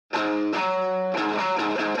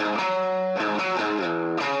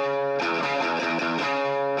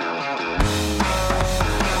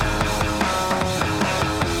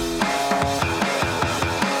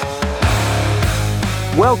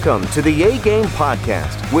Welcome to the A-Game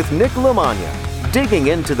Podcast with Nick LaMagna, digging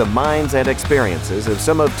into the minds and experiences of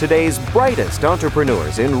some of today's brightest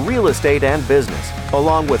entrepreneurs in real estate and business,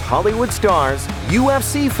 along with Hollywood stars,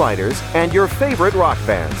 UFC fighters, and your favorite rock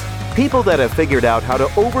bands. People that have figured out how to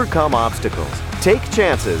overcome obstacles, take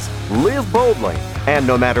chances, live boldly, and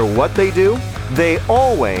no matter what they do, they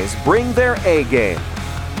always bring their A-game.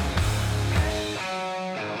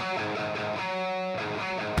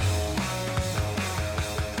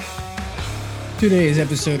 Today's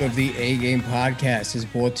episode of the A-Game Podcast is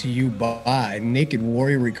brought to you by Naked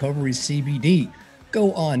Warrior Recovery CBD.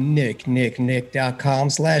 Go on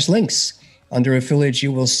nicknicknick.com/links. Under affiliates,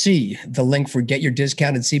 you will see the link for Get Your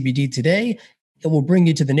Discounted CBD today. It will bring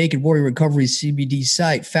you to the Naked Warrior Recovery CBD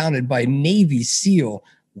site founded by Navy SEAL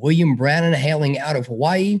William Brannan, hailing out of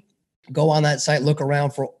Hawaii. Go on that site, look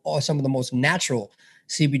around for some of the most natural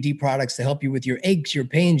CBD products to help you with your aches, your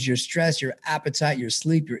pains, your stress, your appetite, your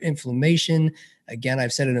sleep, your inflammation. Again,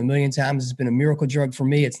 I've said it a million times. It's been a miracle drug for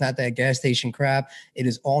me. It's not that gas station crap. It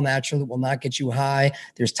is all natural. It will not get you high.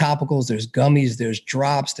 There's topicals, there's gummies, there's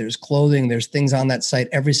drops, there's clothing. There's things on that site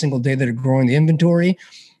every single day that are growing the inventory.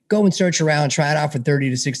 Go and search around, try it out for 30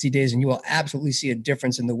 to 60 days, and you will absolutely see a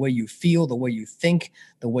difference in the way you feel, the way you think,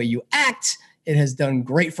 the way you act. It has done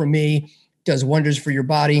great for me. Does wonders for your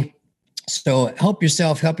body. So help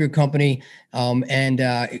yourself, help your company. And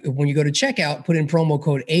when you go to checkout, put in promo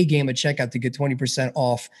code A-Game at checkout to get 20%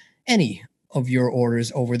 off any of your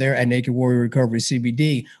orders over there at Naked Warrior Recovery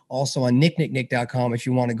CBD. Also on nicknicknick.com if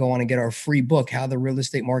you want to go on and get our free book, How the Real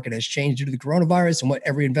Estate Market Has Changed Due to the Coronavirus and What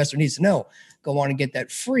Every Investor Needs to Know. Go on and get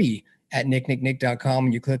that free at nicknicknick.com,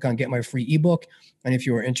 and you click on Get My Free Ebook. And if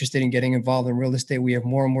you are interested in getting involved in real estate, we have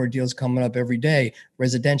more and more deals coming up every day.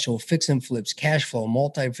 Residential, fix and flips, cash flow,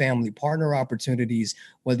 multifamily, partner opportunities.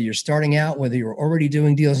 Whether you're starting out, whether you're already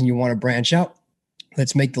doing deals and you want to branch out,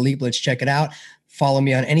 let's make the leap. Let's check it out. Follow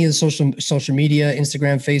me on any of the social media,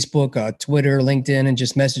 Instagram, Facebook, Twitter, LinkedIn, and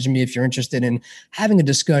just message me if you're interested in having a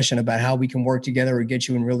discussion about how we can work together or get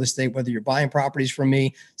you in real estate, whether you're buying properties from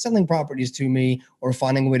me, selling properties to me, or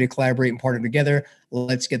finding a way to collaborate and partner together.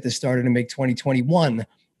 Let's get this started and make 2021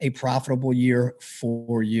 a profitable year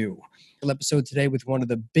for you. Episode today with one of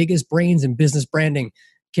the biggest brains in business branding,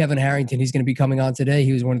 Kevin Harrington. He's going to be coming on today.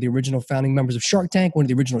 He was one of the original founding members of Shark Tank, one of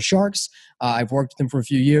the original sharks. I've worked with him for a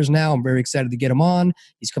few years now. I'm very excited to get him on.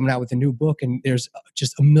 He's coming out with a new book, and there's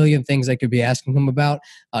just a million things I could be asking him about.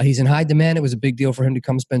 He's in high demand. It was a big deal for him to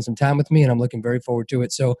come spend some time with me, and I'm looking very forward to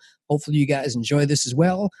it. So hopefully you guys enjoy this as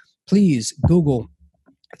well. Please Google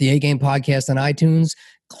the A-Game Podcast on iTunes.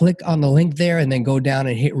 Click on the link there and then go down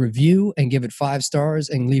and hit review and give it 5 stars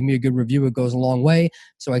and leave me a good review. It goes a long way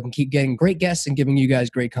so I can keep getting great guests and giving you guys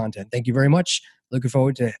great content. Thank you very much. Looking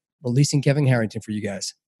forward to releasing Kevin Harrington for you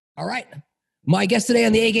guys. All right. My guest today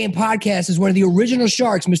on the A-Game Podcast is one of the original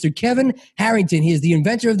sharks, Mr. Kevin Harrington. He is the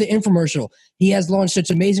inventor of the Infomercial. He has launched such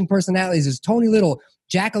amazing personalities as Tony Little,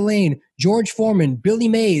 Jack Alain, George Foreman, Billy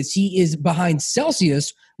Mays. He is behind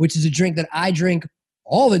Celsius, which is a drink that I drink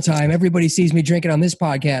all the time. Everybody sees me drinking on this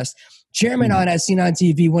podcast. Chairman on As Seen on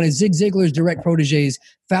TV, one of Zig Ziglar's direct proteges,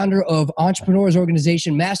 founder of Entrepreneurs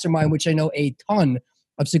Organization Mastermind, which I know a ton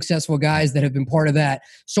of successful guys that have been part of that.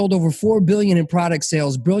 Sold over $4 billion in product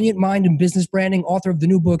sales. Brilliant mind in business branding. Author of the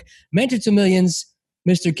new book, Mentor to Millions.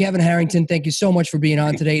 Mr. Kevin Harrington, thank you so much for being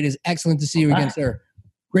on today. It is excellent to see you again, sir.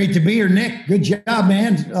 Great to be here, Nick. Good job,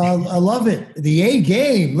 man. I love it. The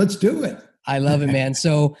A-Game. Let's do it. I love it, man.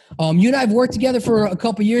 So you and I have worked together for a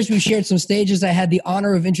couple of years. We've shared some stages. I had the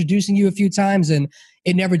honor of introducing you a few times, and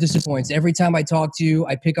it never disappoints. Every time I talk to you,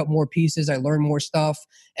 I pick up more pieces. I learn more stuff.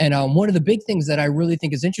 And one of the big things that I really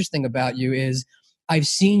think is interesting about you is I've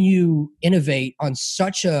seen you innovate on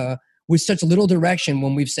with such little direction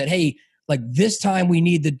when we've said, hey, like this time we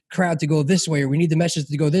need the crowd to go this way, or we need the message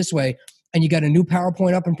to go this way. And you got a new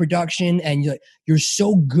PowerPoint up in production, and you're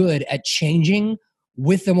so good at changing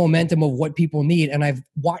with the momentum of what people need. And I've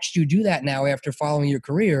watched you do that now after following your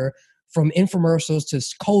career from infomercials to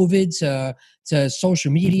COVID to social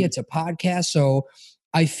media to podcasts. So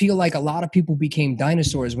I feel like a lot of people became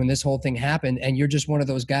dinosaurs when this whole thing happened. And you're just one of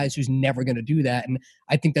those guys who's never going to do that. And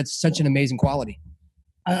I think that's such an amazing quality.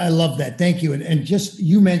 I love that. Thank you. And just,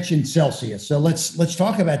 you mentioned Celsius. So let's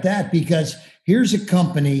talk about that, because here's a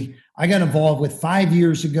company I got involved with 5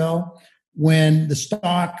 years ago. When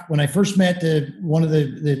I first met one of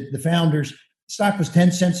the founders, stock was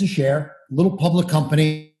 10 cents a share, little public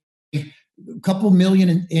company, a couple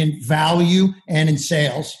million in value and in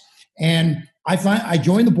sales. And I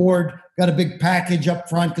joined the board, got a big package up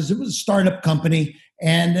front because it was a startup company,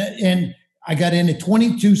 and I got in at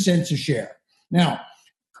 22 cents a share. Now,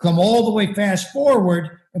 come all the way fast forward,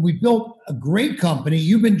 and we built a great company.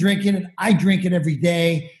 You've been drinking it. I drink it every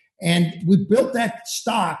day. And we built that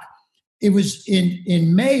stock. It was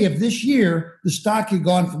in May of this year, the stock had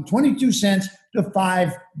gone from 22 cents to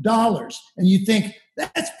 $5. And you think,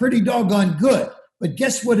 that's pretty doggone good. But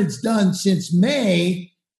guess what it's done since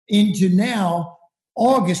May into now,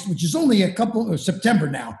 August, which is only September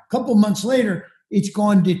now, a couple months later, it's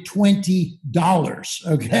gone to $20.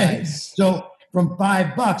 Okay. Nice. So from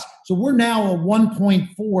 $5. So we're now a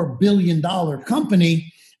 $1.4 billion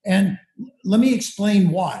company. And let me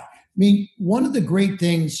explain why. I mean, one of the great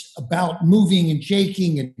things about moving and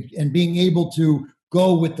shaking and being able to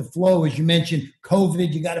go with the flow, as you mentioned,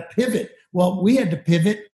 COVID, you got to pivot. Well, we had to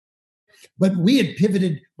pivot, but we had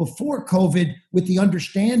pivoted before COVID with the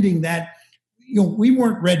understanding that, we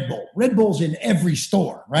weren't Red Bull. Red Bull's in every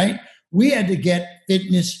store, right? We had to get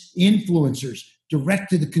fitness influencers direct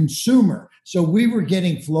to the consumer. So we were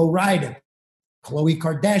getting Flo Rida, Khloe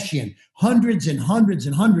Kardashian, hundreds and hundreds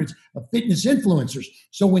and hundreds of fitness influencers.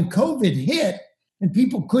 So when COVID hit and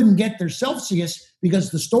people couldn't get their Celsius because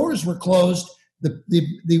the stores were closed,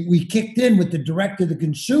 we kicked in with the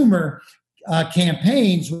direct-to-the-consumer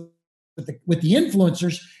campaigns with the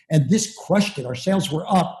influencers, and this crushed it. Our sales were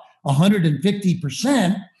up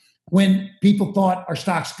 150% when people thought our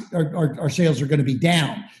sales are going to be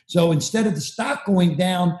down. So instead of the stock going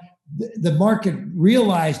down, the market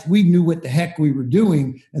realized we knew what the heck we were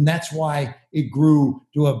doing, and that's why it grew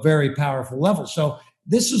to a very powerful level. So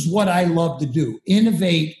this is what I love to do,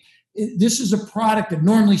 innovate. This is a product that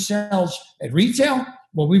normally sells at retail.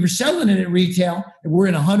 Well, we were selling it at retail, and we're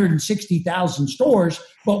in 160,000 stores,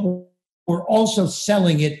 but we're also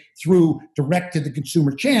selling it through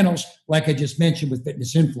direct-to-the-consumer channels, like I just mentioned with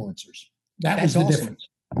fitness influencers. That's was the awesome difference.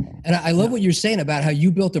 And I love what you're saying about how you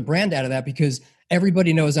built a brand out of that, because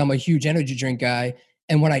everybody knows I'm a huge energy drink guy.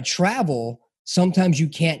 And when I travel, sometimes you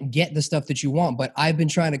can't get the stuff that you want. But I've been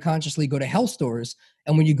trying to consciously go to health stores.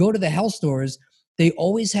 And when you go to the health stores, they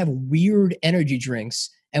always have weird energy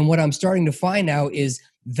drinks. And what I'm starting to find now is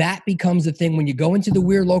that becomes the thing when you go into the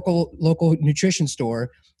weird local nutrition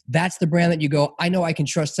store. That's the brand that you go, I know I can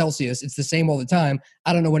trust Celsius. It's the same all the time.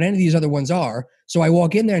 I don't know what any of these other ones are. So I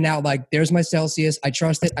walk in there now, like, there's my Celsius. I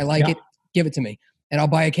trust it. I like it. Give it to me. And I'll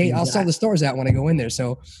buy a case. Exactly. I'll sell the stores out when I go in there.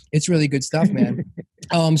 So it's really good stuff, man.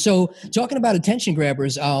 So talking about attention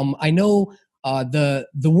grabbers, I know the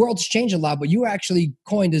world's changed a lot, but you were actually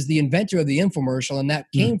coined as the inventor of the infomercial. And that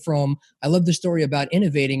came from, I love the story about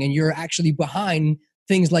innovating, and you're actually behind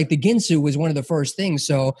things like the Ginsu was one of the first things.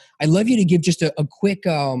 So I'd love you to give just a quick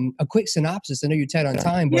synopsis. I know you're tight on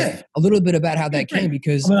time, but a little bit about how that came,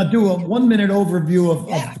 because I'm going to do a 1-minute overview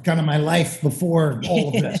of kind of my life before all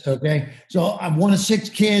of this. Okay. So I'm one of 6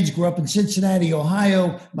 kids, grew up in Cincinnati,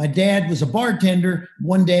 Ohio. My dad was a bartender.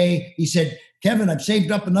 One day he said, Kevin, I've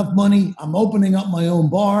saved up enough money. I'm opening up my own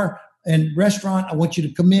bar and restaurant. I want you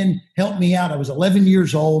to come in, help me out. I was 11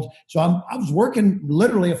 years old. So I was working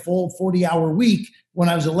literally a full 40-hour week when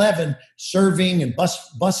I was 11, serving and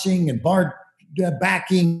busing and bar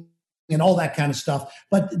backing and all that kind of stuff.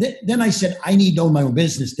 But then I said, I need to own my own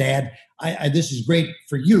business, Dad. This is great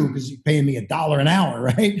for you because you're paying me $1 an hour,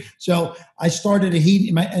 right? So I started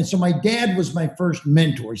and so my dad was my first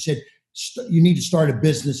mentor. He said, you need to start a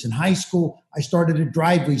business. In high school, I started a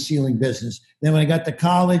driveway sealing business. Then when I got to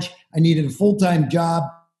college, I needed a full-time job,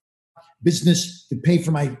 business to pay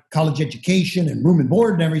for my college education and room and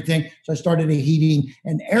board and everything. So I started a heating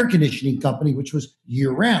and air conditioning company, which was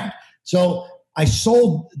year-round. So I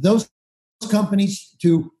sold those companies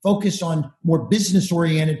to focus on more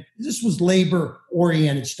business-oriented. This was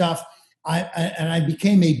labor-oriented stuff. I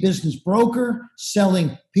became a business broker,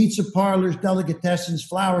 selling pizza parlors, delicatessens,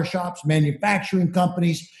 flower shops, manufacturing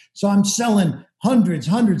companies. So I'm selling hundreds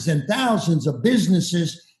and thousands of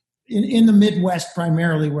businesses in the Midwest,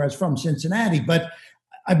 primarily where I was from, Cincinnati. But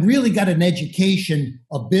I really got an education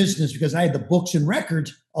of business because I had the books and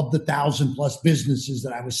records of the 1,000+ businesses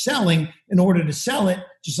that I was selling in order to sell it,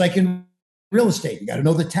 just like in real estate. You got to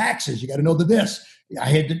know the taxes. You got to know the this. I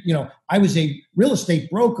had to, I was a real estate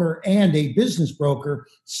broker and a business broker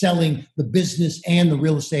selling the business and the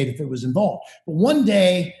real estate if it was involved. But one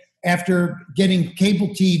day after getting cable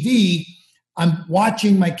TV, I'm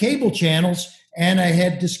watching my cable channels and I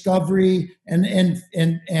had Discovery and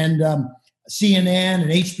CNN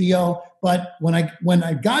and HBO. But when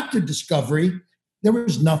I got to Discovery, there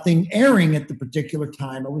was nothing airing at the particular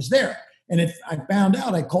time I was there. And if I found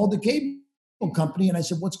out, I called the cable company and I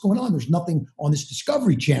said, what's going on? There's nothing on this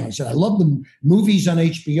Discovery channel. I said, I love the movies on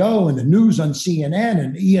HBO and the news on CNN,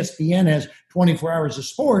 and ESPN has 24 hours of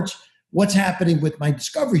sports. what's happening with my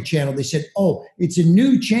Discovery Channel? They said, oh, it's a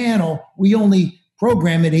new channel. We only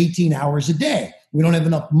program it 18 hours a day. We don't have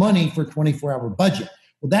enough money for a 24-hour budget.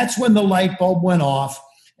 Well, that's when the light bulb went off.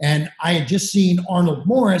 And I had just seen Arnold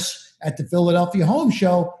Morris at the Philadelphia Home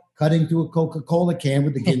Show cutting through a Coca-Cola can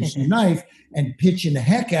with a Ginsu knife and pitching the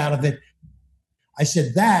heck out of it. I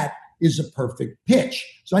said, that is a perfect pitch.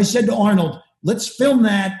 So I said to Arnold, let's film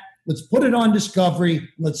that. Let's put it on Discovery.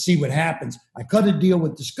 Let's see what happens. I cut a deal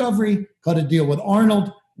with Discovery, cut a deal with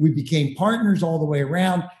Arnold. We became partners all the way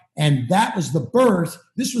around. And that was the birth.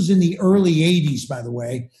 This was in the early 80s, by the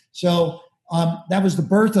way. So that was the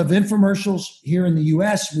birth of infomercials here in the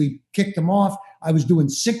U.S. We kicked them off. I was doing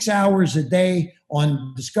 6 hours a day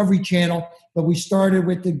on Discovery Channel, but we started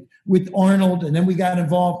with Arnold, and then we got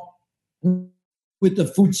involved with the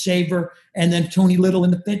Food Saver, and then Tony Little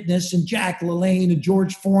in the fitness, and Jack LaLanne and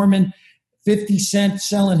George Foreman, 50 Cent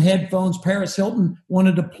selling headphones. Paris Hilton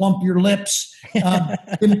wanted to plump your lips. Kim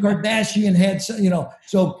Kardashian had,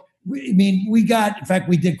 so we got, in fact,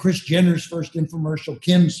 we did Kris Jenner's first infomercial,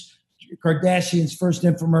 Kardashian's first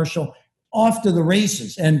infomercial, off to the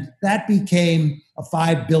races. And that became a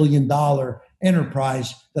 $5 billion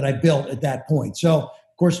enterprise that I built at that point. So,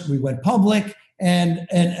 of course, we went public, and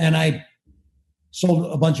I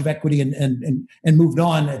sold a bunch of equity and moved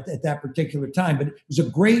on at that particular time. But it was a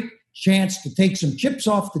great chance to take some chips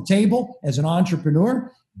off the table as an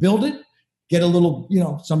entrepreneur, build it, get a little,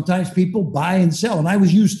 sometimes people buy and sell. And I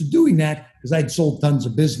was used to doing that because I'd sold tons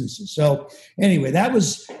of businesses. So anyway, that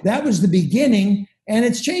was the beginning, and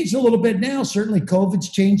it's changed a little bit now. Certainly COVID's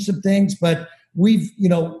changed some things, but we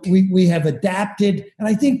have adapted. And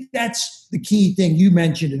I think that's the key thing. You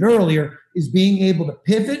mentioned it earlier, is being able to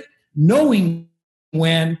pivot, knowing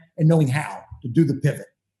when and knowing how to do the pivot.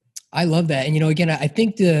 I love that. And, again, I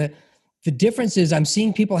think the difference is I'm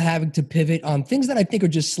seeing people having to pivot on things that I think are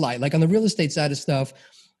just slight. Like on the real estate side of stuff,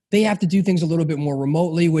 they have to do things a little bit more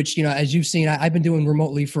remotely, which, as you've seen, I've been doing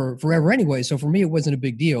remotely for forever anyway. So for me, it wasn't a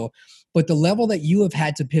big deal. But the level that you have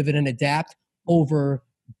had to pivot and adapt over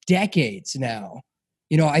decades now,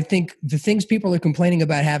 I think the things people are complaining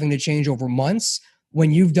about having to change over months,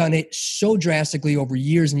 when you've done it so drastically over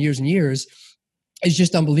years and years and years, is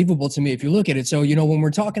just unbelievable to me if you look at it. So, when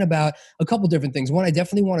we're talking about a couple different things, one, I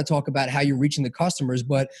definitely want to talk about how you're reaching the customers,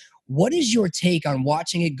 but what is your take on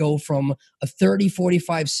watching it go from a 30,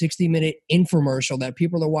 45, 60-minute infomercial that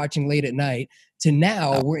people are watching late at night to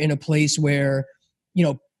now we're in a place where,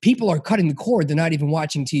 people are cutting the cord. They're not even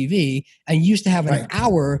watching TV, and you used to have an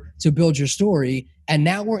hour to build your story. And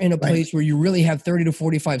now we're in a place where you really have 30 to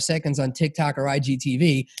 45 seconds on TikTok or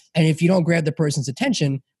IGTV. And if you don't grab the person's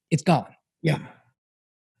attention, it's gone. Yeah.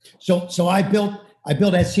 So I built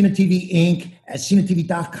Ascena TV Inc.,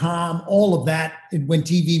 AscenaTV.com, all of that when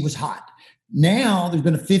TV was hot. Now there's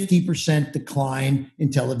been a 50% decline in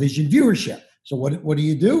television viewership. So what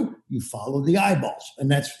do? You follow the eyeballs. And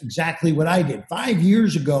that's exactly what I did. 5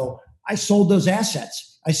 years ago, I sold those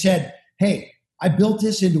assets. I said, hey, I built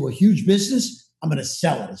this into a huge business. I'm going to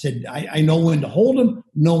sell it. I said, I know when to hold them,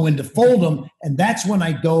 know when to fold them. And that's when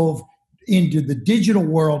I dove into the digital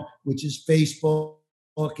world, which is Facebook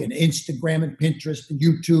and Instagram and Pinterest and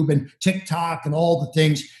YouTube and TikTok and all the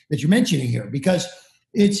things that you're mentioning here, because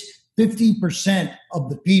it's 50% of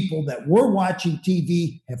the people that were watching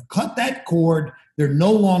TV have cut that cord. They're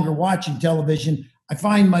no longer watching television. I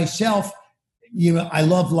find myself, I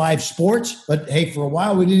love live sports, but hey, for a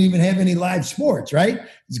while we didn't even have any live sports, right?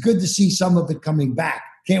 It's good to see some of it coming back.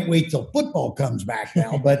 Can't wait till football comes back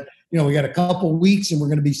now, but we got a couple weeks and we're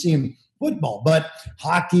going to be seeing football, but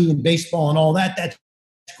hockey and baseball and all that, that's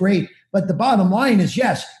great. But the bottom line is,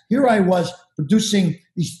 yes, here I was producing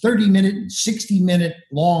these 30-minute, 60-minute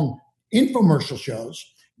long infomercial shows.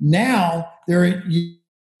 Now they're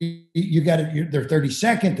 30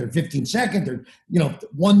 second, they're 15 second, they're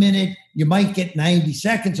 1 minute. You might get 90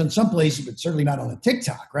 seconds on some places, but certainly not on a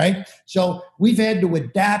TikTok, right? So we've had to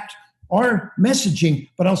adapt our messaging.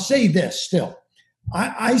 But I'll say this still.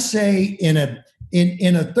 I say in a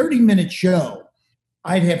 30-minute show,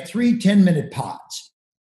 I'd have 3 10-minute pods.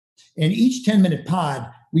 And each 10-minute pod,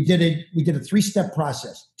 we did a 3-step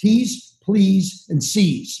process: tease, please, and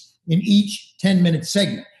seize in each 10-minute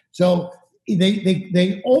segment. So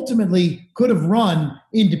they ultimately could have run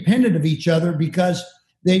independent of each other, because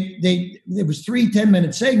there was 3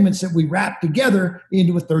 10-minute segments that we wrapped together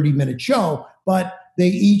into a 30-minute show, but they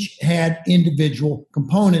each had individual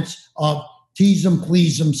components of tease them,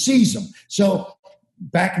 please them, seize them. So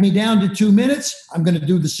back me down to 2 minutes, I'm going to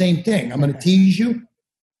do the same thing. I'm going to tease you,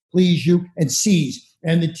 please you, and seize.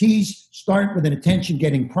 And the T's start with an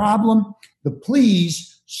attention-getting problem. The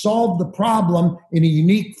please solve the problem in a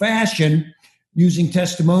unique fashion using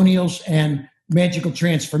testimonials and magical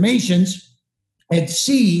transformations. And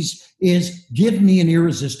C's is give me an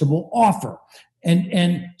irresistible offer.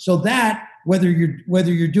 And so that, whether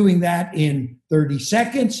you're doing that in 30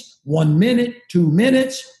 seconds, 1 minute, 2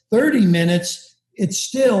 minutes, 30 minutes, it's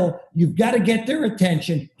still, you've got to get their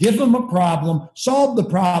attention, give them a problem, solve the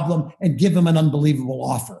problem, and give them an unbelievable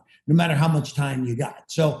offer, no matter how much time you got.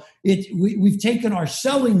 So we've taken our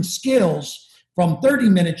selling skills from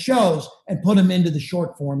 30-minute shows and put them into the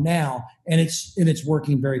short form now, and it's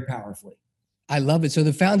working very powerfully. I love it. So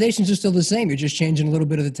the foundations are still the same. You're just changing a little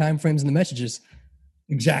bit of the time frames and the messages.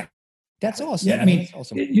 Exactly. That's awesome. Yeah, I mean, that's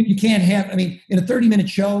awesome. You can't have, in a 30-minute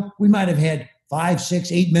show, we might have had 5,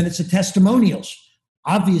 6, 8 minutes of testimonials.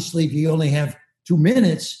 Obviously, if you only have 2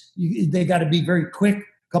 minutes, they got to be very quick,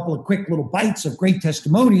 a couple of quick little bites of great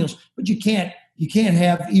testimonials, but you can't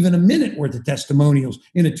have even a minute worth of testimonials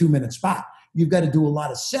in a 2-minute spot. You've got to do a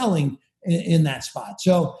lot of selling in that spot.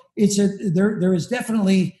 So there is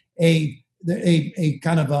definitely a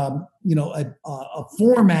kind of a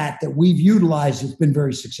format that we've utilized that's been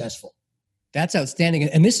very successful. That's outstanding.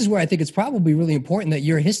 And this is where I think it's probably really important that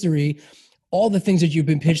your history, all the things that you've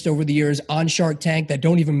been pitched over the years on Shark Tank that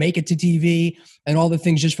don't even make it to TV, and all the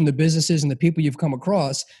things just from the businesses and the people you've come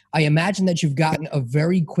across, I imagine that you've gotten a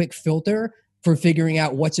very quick filter for figuring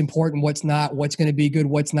out what's important, what's not, what's going to be good,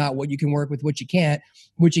 what's not, what you can work with, what you can't,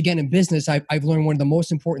 which again, in business, I've learned one of the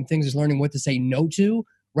most important things is learning what to say no to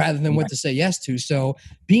rather than what to say yes to. So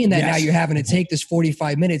being that now you're having to take this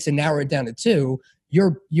 45 minutes and narrow it down to 2,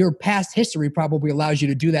 your past history probably allows you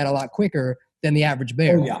to do that a lot quicker than the average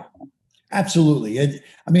bear. Oh, yeah, absolutely.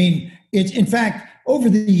 It's in fact, over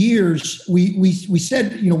the years, we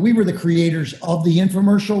said, we were the creators of the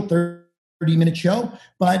Infomercial 30-minute show,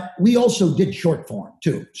 but we also did short form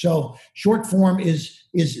too. So short form is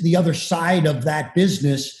the other side of that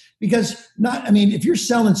business, because if you're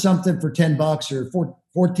selling something for $10 or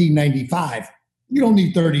 $14.95, you don't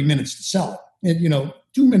need 30 minutes to sell it. And,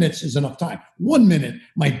 2 minutes is enough time. 1 minute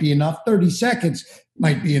might be enough. 30 seconds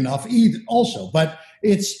might be enough either also. But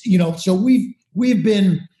it's, so we've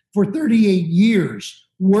been for 38 years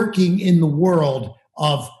working in the world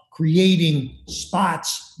of creating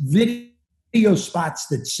spots, video spots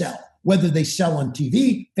that sell, whether they sell on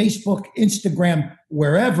TV, Facebook, Instagram,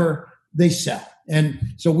 wherever they sell. And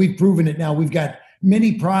so we've proven it now. We've got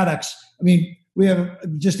many products. We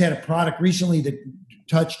just had a product recently that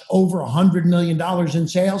touched over $100 million in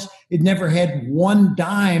sales. It never had one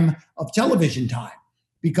dime of television time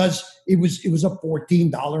because it was a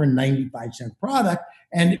 $14.95 product.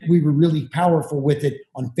 And we were really powerful with it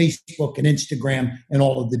on Facebook and Instagram and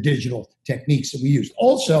all of the digital techniques that we used.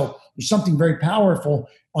 Also, there's something very powerful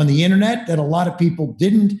on the internet that a lot of people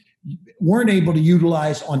weren't able to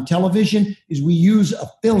utilize on television is we use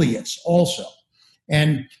affiliates also.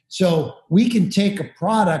 And so we can take a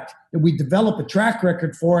product that we develop a track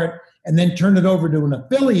record for it and then turn it over to an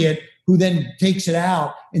affiliate who then takes it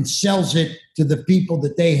out and sells it to the people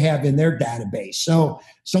that they have in their database. So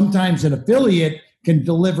sometimes an affiliate can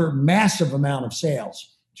deliver massive amount of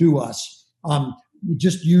sales to us,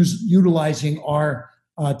 just utilizing our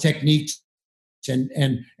techniques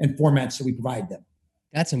and formats that we provide them.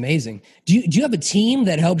 That's amazing. Do you have a team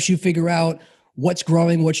that helps you figure out what's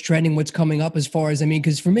growing, what's trending, what's coming up as far as,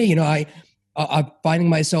 because for me, I'm finding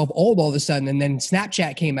myself old all of a sudden, and then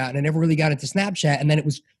Snapchat came out and I never really got into Snapchat, and then it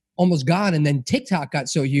was almost gone, and then TikTok got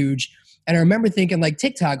so huge. And I remember thinking, like,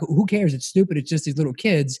 TikTok, who cares? It's stupid. It's just these little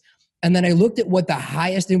kids. And then I looked at what the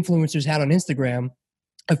highest influencers had on Instagram,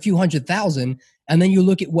 a few 100,000. And then you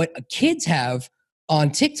look at what kids have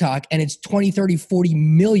on TikTok and it's 20, 30, 40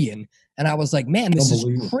 million. And I was like, man, this is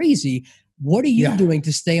crazy. What are you doing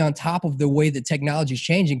to stay on top of the way that technology is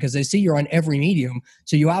changing? Because I see you're on every medium.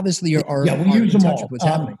 So you obviously are we use them all. What's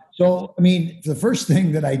happening. So, the first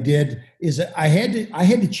thing that I did is I had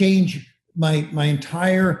to change my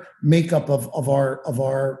entire makeup of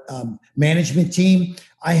our management team.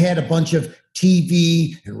 I had a bunch of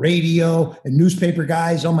TV and radio and newspaper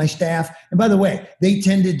guys on my staff. And by the way, they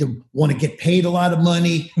tended to want to get paid a lot of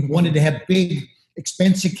money, wanted to have big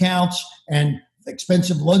expense accounts and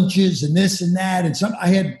expensive lunches and this and that. And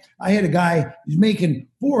I had a guy who's making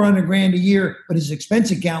 $400,000 a year, but his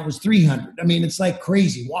expense account was $300,000. It's like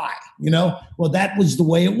crazy. Why? Well, that was the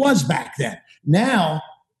way it was back then. Now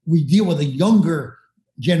we deal with a younger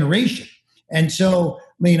generation. And so,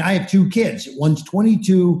 I have 2 kids. One's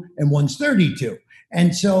 22 and one's 32.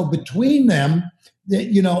 And so between them,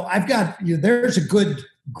 I've got, there's a good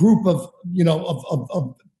group of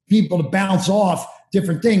people to bounce off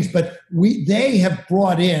different things. But they have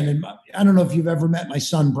brought in, and I don't know if you've ever met my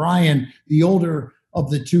son, Brian, the older of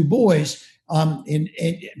the two boys. And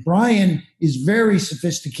Brian is very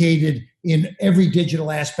sophisticated in every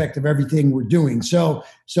digital aspect of everything we're doing. So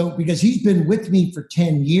because he's been with me for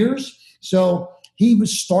 10 years. So he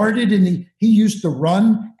was started he used to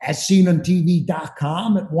run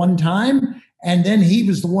asseenontv.com at one time. And then he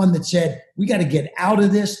was the one that said, we got to get out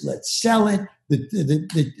of this. Let's sell it.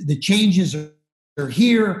 The changes are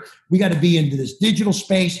here. We got to be into this digital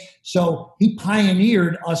space. So he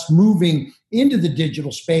pioneered us moving into the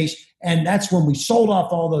digital space. And that's when we sold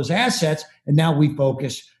off all those assets. And now we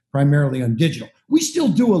focus primarily on digital. We still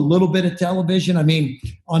do a little bit of television. I mean,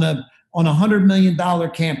 on a $100 million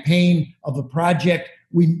campaign of a project,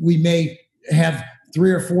 we may have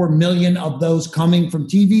 3 or 4 million of those coming from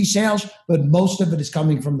TV sales, but most of it is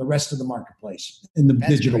coming from the rest of the marketplace in the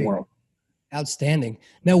digital world. Outstanding.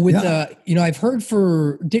 Now with, I've heard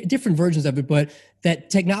for different versions of it, but that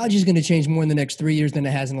technology is going to change more in the next 3 years than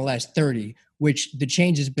it has in the last 30, which the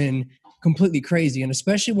change has been completely crazy. And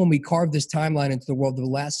especially when we carve this timeline into the world of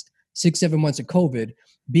the last 6-7 months of COVID,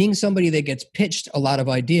 being somebody that gets pitched a lot of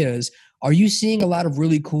ideas, are you seeing a lot of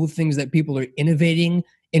really cool things that people are innovating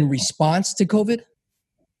in response to COVID?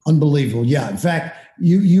 Unbelievable. Yeah. In fact,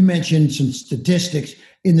 you mentioned some statistics.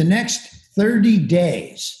 In the next 30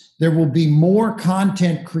 days, there will be more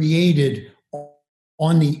content created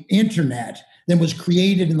on the internet than was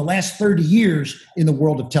created in the last 30 years in the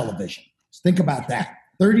world of television. So think about that.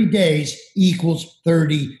 30 days equals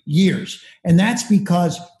 30 years. And that's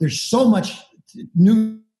because there's so much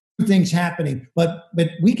new things happening. But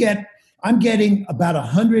I'm getting about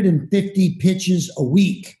 150 pitches a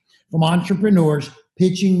week from entrepreneurs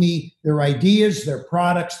pitching me their ideas, their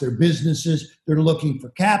products, their businesses. They're looking for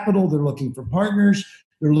capital. They're looking for partners.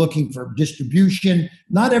 They're looking for distribution.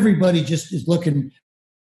 Not everybody just is looking.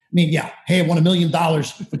 I mean, yeah, hey, I want $1 million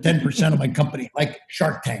for 10% of my company, like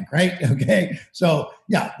Shark Tank, right? Okay. So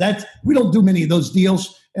yeah, we don't do many of those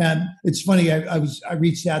deals. And it's funny, I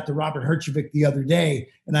reached out to Robert Herjavec the other day,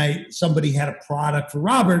 and somebody had a product for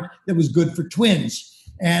Robert that was good for twins.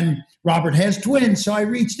 And Robert has twins. So I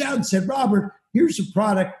reached out and said, Robert, here's a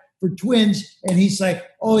product for twins. And he's like,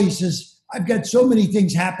 he says, I've got so many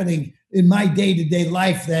things happening in my day-to-day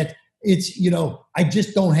life that it's, I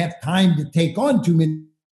just don't have time to take on too many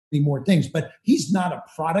more things. But he's not a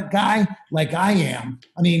product guy like I am.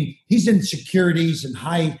 I mean, he's in securities and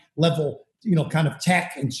high level, kind of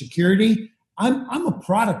tech and security. I'm a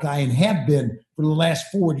product guy and have been for the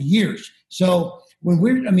last 40 years. So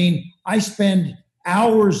I spend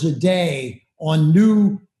hours a day on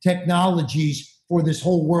new technologies for this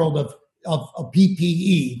whole world of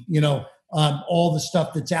PPE, all the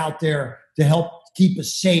stuff that's out there to help keep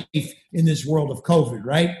us safe in this world of COVID,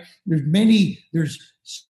 right? There's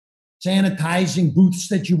sanitizing booths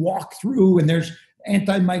that you walk through, and there's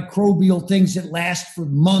antimicrobial things that last for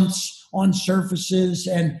months on surfaces,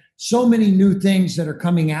 and so many new things that are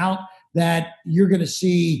coming out that you're going to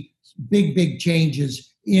see big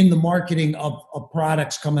changes in the marketing of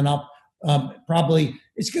products coming up.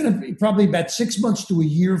 It's going to be probably about 6 months to a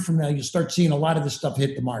year from now, you'll start seeing a lot of this stuff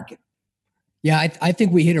hit the market. Yeah, I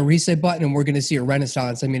think we hit a reset button and we're going to see a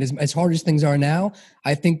renaissance. I mean, as hard as things are now,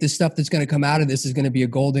 I think the stuff that's going to come out of this is going to be a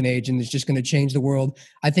golden age, and it's just going to change the world,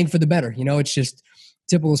 I think, for the better. It's just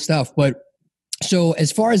typical stuff. But so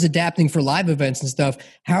as far as adapting for live events and stuff,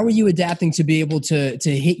 how are you adapting to be able to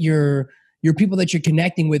hit your people that you're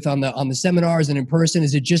connecting with on the seminars and in person?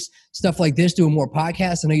 Is it just stuff like this, doing more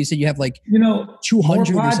podcasts? I know you said you have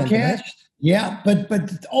 200 or something. Right? Yeah, but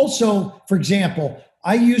also, for example,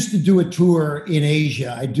 I used to do a tour in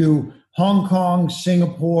Asia. I do Hong Kong,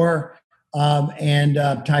 Singapore, and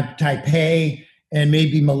Taipei, and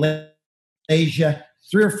maybe Malaysia,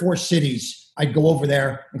 3 or 4 cities. I'd go over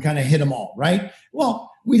there and kind of hit them all, right?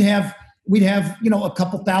 Well, we'd have a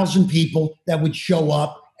couple thousand people that would show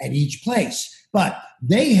up at each place, but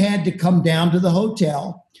they had to come down to the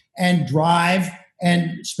hotel and drive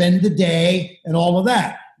and spend the day and all of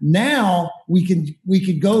that. Now we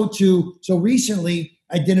could go to, so recently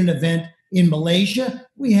I did an event in Malaysia.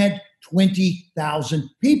 We had 20,000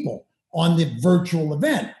 people on the virtual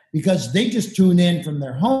event because they just tune in from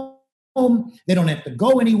their home. They don't have to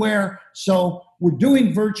go anywhere. So we're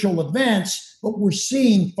doing virtual events, but we're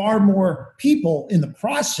seeing far more people in the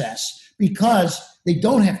process because they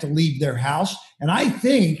don't have to leave their house. And I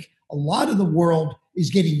think a lot of the world is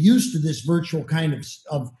getting used to this virtual kind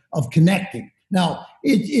of connecting. Now,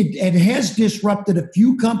 it has disrupted a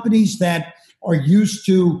few companies that are used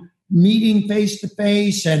to meeting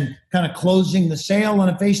face-to-face and kind of closing the sale on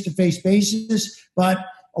a face-to-face basis. But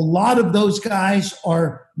a lot of those guys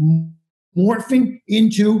are morphing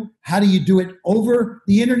into how do you do it over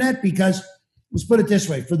the internet? Because let's put it this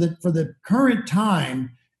way, for the current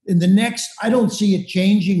time, in the next, I don't see it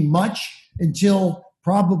changing much until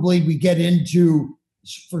probably we get into,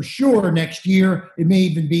 for sure, next year. It may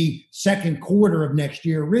even be second quarter of next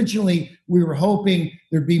year. Originally, we were hoping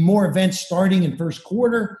there'd be more events starting in first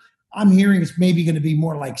quarter. I'm hearing it's maybe going to be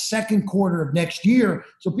more like second quarter of next year.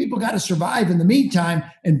 So people got to survive in the meantime,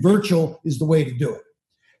 and virtual is the way to do it.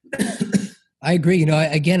 I agree. You know,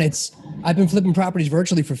 again, I've been flipping properties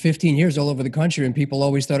virtually for 15 years all over the country, and people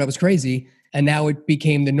always thought I was crazy, and now it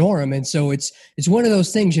became the norm. And so it's one of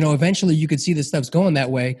those things, you know, eventually you could see the stuff's going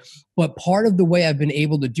that way. But part of the way I've been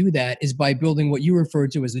able to do that is by building what you refer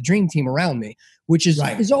to as the dream team around me, which is,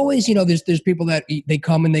 right, is always, you know, there's people that they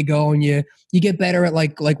come and they go, and you get better at,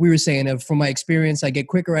 like we were saying, from my experience, I get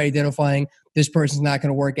quicker at identifying this person's not going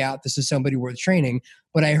to work out. This is somebody worth training.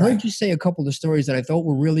 But I heard you say a couple of stories that I thought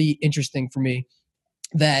were really interesting for me,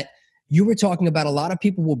 that you were talking about a lot of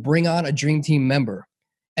people will bring on a dream team member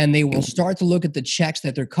and they will start to look at the checks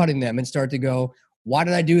that they're cutting them and start to go, why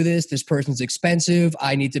did I do this? This person's expensive.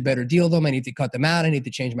 I need to better deal them. I need to cut them out. I need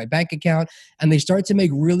to change my bank account. And they start to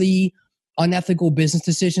make really unethical business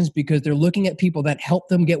decisions because they're looking at people that help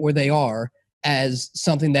them get where they are as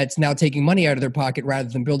something that's now taking money out of their pocket rather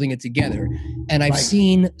than building it together. And I've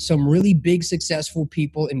seen some really big successful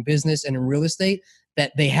people in business and in real estate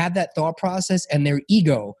that they have that thought process, and their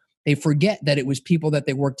ego, they forget that it was people that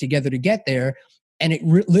they worked together to get there, and it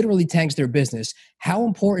literally tanks their business. How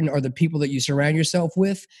important are the people that you surround yourself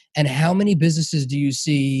with, and how many businesses do you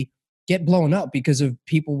see get blown up because of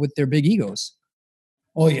people with their big egos?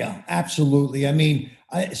 Oh yeah, absolutely. I mean,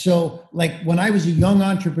 so like when I was a young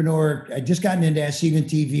entrepreneur, I just gotten into SEO and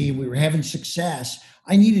TV, we were having success.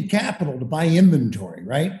 I needed capital to buy inventory,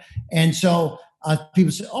 right? And so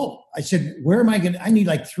people said, I said, where am I going to, I need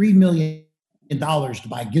like $3 million to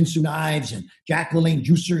buy Ginsu knives and Jack LaLanne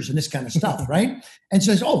juicers and this kind of stuff, right? And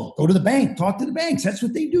says, go to the bank, talk to the banks. That's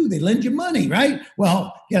what they do. They lend you money, right?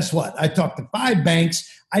 Well, guess what? I talked to 5 banks.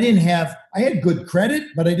 I had good credit,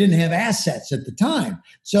 but I didn't have assets at the time.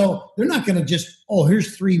 So they're not going to just,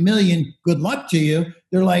 here's $3 million, good luck to you.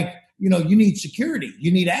 They're like, you need security, you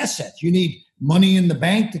need assets, you need money in the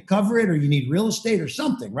bank to cover it, or you need real estate or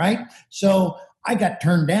something, right? So I got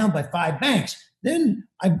turned down by 5 banks. Then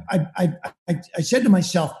I said to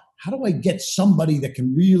myself, how do I get somebody that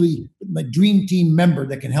can really, my dream team member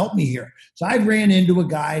that can help me here? So I ran into a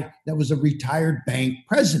guy that was a retired bank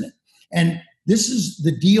president. And this is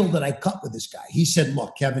the deal that I cut with this guy. He said,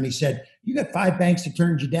 look, Kevin, he said, you got 5 banks that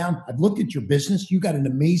turned you down. I've looked at your business. You got an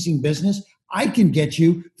amazing business. I can get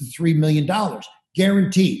you the $3 million,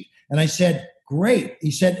 guaranteed. And I said, great.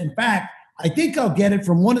 He said, in fact, I think I'll get it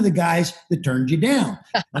from one of the guys that turned you down.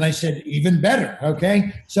 And I said, even better.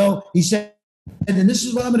 Okay. So he said, and this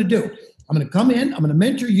is what I'm going to do. I'm going to come in. I'm going to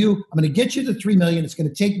mentor you. I'm going to get you the $3 million. It's going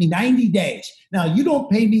to take me 90 days. Now, you don't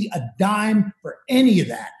pay me a dime for any of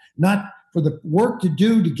that, not for the work to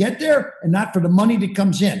do to get there, and not for the money that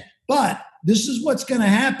comes in. But this is what's going to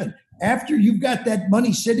happen. After you've got that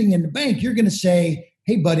money sitting in the bank, you're going to say,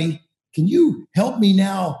 hey, buddy, can you help me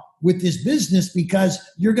now with this business, because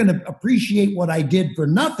you're going to appreciate what I did for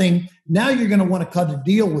nothing. Now you're going to want to cut a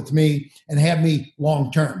deal with me and have me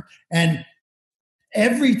long term. And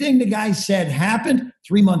everything the guy said happened.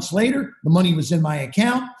 3 months later, the money was in my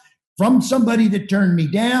account from somebody that turned me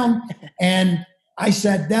down. And I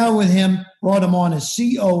sat down with him, brought him on as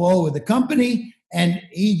COO of the company, and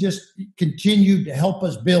he just continued to help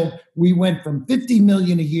us build. We went from $50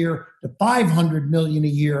 million a year to $500 million a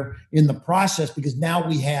year in the process, because now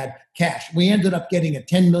we had cash. We ended up getting a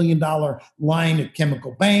 $10 million line at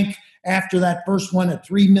Chemical Bank after that first one at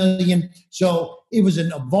 $3 million. So it was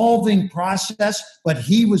an evolving process, but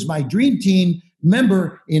he was my dream team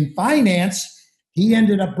member in finance. He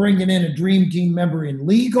ended up bringing in a dream team member in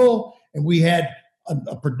legal, and we had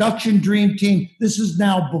a production dream team. This is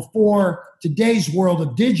now before today's world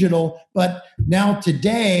of digital, but now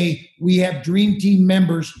today we have dream team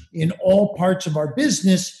members in all parts of our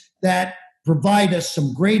business that provide us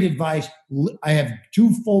some great advice. I have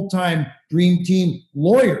 2 full-time dream team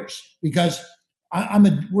lawyers, because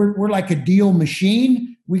we're like a deal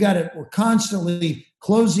machine. We're constantly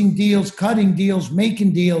closing deals, cutting deals,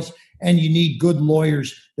 making deals, and you need good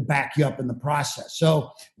lawyers to back you up in the process.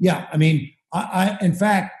 So yeah, I mean, in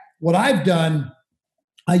fact, what I've done,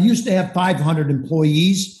 I used to have 500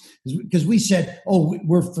 employees, because we said,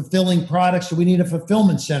 we're fulfilling products, so we need a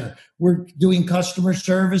fulfillment center. We're doing customer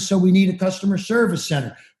service, so we need a customer service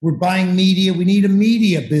center. We're buying media, we need a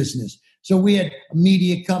media business. So we had a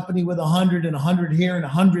media company with 100 and 100 here and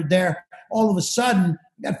 100 there. All of a sudden,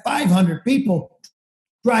 we got 500 people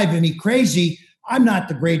driving me crazy. I'm not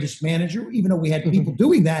the greatest manager, even though we had people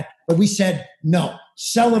doing that. But we said, no,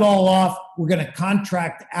 sell it all off. We're going to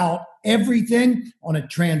contract out everything on a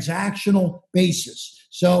transactional basis.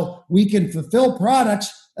 So we can fulfill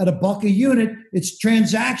products at $1 a unit. It's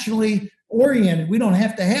transactionally oriented. We don't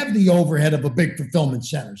have to have the overhead of a big fulfillment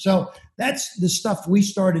center. So that's the stuff we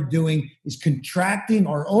started doing, is contracting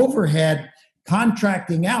our overhead,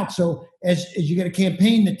 contracting out. So as you get a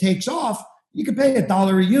campaign that takes off, you can pay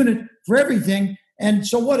 $1 a unit for everything. And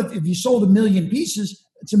so what if you sold 1 million pieces,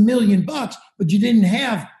 it's $1 million, but you didn't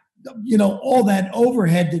have, all that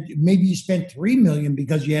overhead that maybe you spent $3 million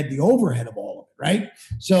because you had the overhead of all of it, right?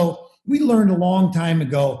 So we learned a long time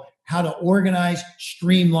ago how to organize,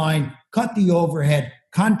 streamline, cut the overhead,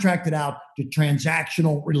 contract it out to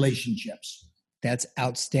transactional relationships. That's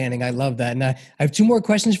outstanding. I love that. And I have 2 more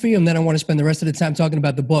questions for you, and then I want to spend the rest of the time talking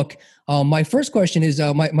about the book. My first question is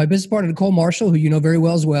my business partner, Nicole Marshall, who you know very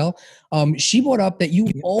well as well. She brought up that you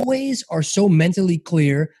always are so mentally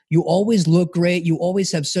clear. You always look great. You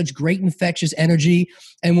always have such great infectious energy.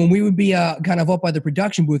 And when we would be kind of up by the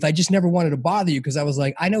production booth, I just never wanted to bother you because I was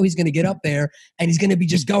like, I know he's going to get up there and he's going to be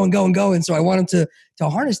just going. So I want him to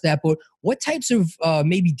harness that. But what types of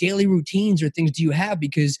maybe daily routines or things do you have?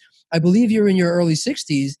 Because I believe you're in your early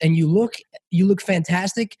 60s and you look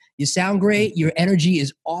fantastic. You sound great. Your energy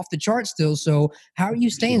is off the chart still. So how are you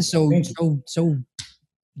staying so young? So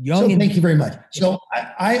thank you very much. So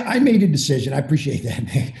I made a decision. I appreciate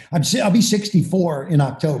that. I'll be 64 in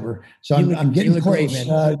October. So I'm getting close.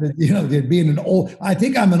 Great, being an old, I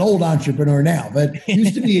think I'm an old entrepreneur now, but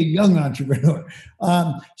used to be a young entrepreneur.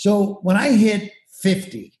 So when I hit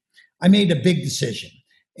 50, I made a big decision.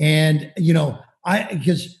 And,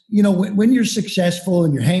 because when you're successful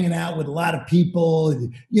and you're hanging out with a lot of people,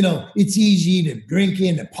 it's easy to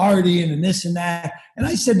drinking and partying and this and that. And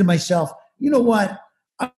I said to myself, you know what?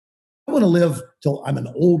 I want to live till I'm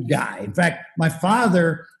an old guy. In fact, my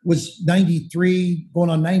father was 93, going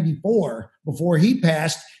on 94 before he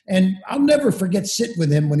passed. And I'll never forget sitting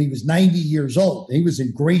with him when he was 90 years old. He was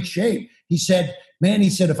in great shape. He said,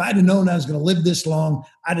 if I'd have known I was going to live this long,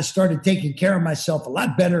 I'd have started taking care of myself a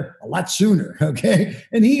lot better, a lot sooner. Okay.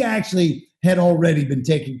 And he actually had already been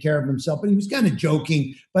taking care of himself, but he was kind of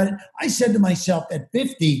joking. But I said to myself at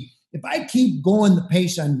 50, if I keep going the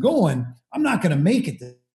pace I'm going, I'm not going to make it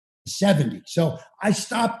to 70. So I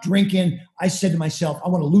stopped drinking. I said to myself, I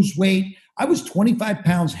want to lose weight. I was 25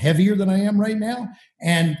 pounds heavier than I am right now.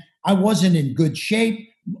 And I wasn't in good shape.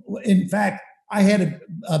 In fact, I had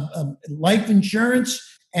a life insurance.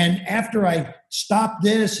 And after I stopped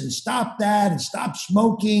this and stopped that and stopped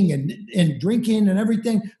smoking and drinking and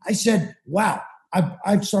everything, I said, wow,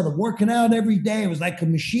 I started working out every day. It was like a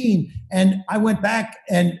machine. And I went back,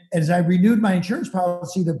 and as I renewed my insurance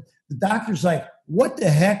policy, the doctor's like, what the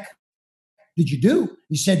heck did you do?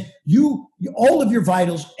 He said, all of your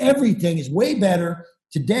vitals, everything is way better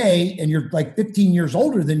today, and you're like 15 years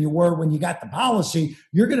older than you were when you got the policy.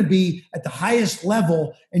 You're going to be at the highest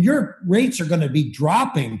level, and your rates are going to be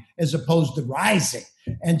dropping as opposed to rising.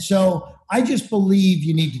 And so I just believe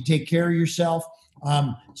you need to take care of yourself.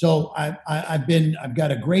 So I've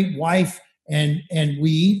got a great wife, and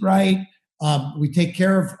we eat right. We take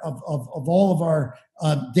care of all of our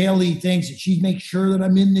daily things. She makes sure that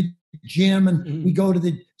I'm in the gym, and we go to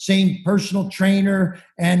the same personal trainer.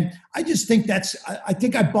 And I just think I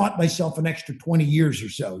think I bought myself an extra 20 years or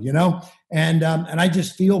so, and I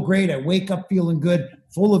just feel great. I wake up feeling good,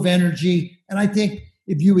 full of energy. And I think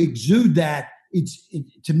if you exude that,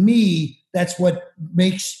 to me, that's what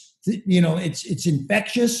makes, it's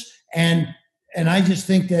infectious. And I just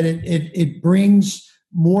think that it brings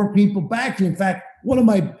more people back. In fact, one of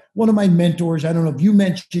my mentors, I don't know if you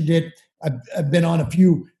mentioned it, I've been on a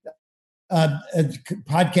few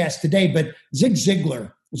podcasts today, but Zig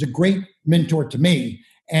Ziglar was a great mentor to me.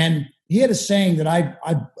 And he had a saying that I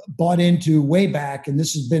bought into way back, and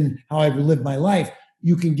this has been how I've lived my life.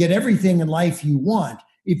 You can get everything in life you want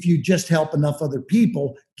if you just help enough other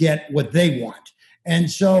people get what they want. And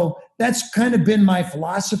so that's kind of been my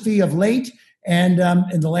philosophy of late, and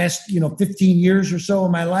in the last 15 years or so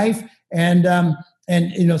of my life. And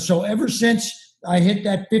so ever since I hit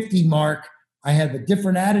that 50 mark, I have a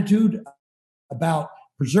different attitude about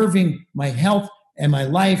preserving my health and my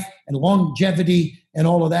life and longevity and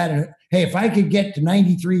all of that. And hey, if I could get to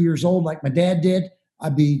 93 years old like my dad did,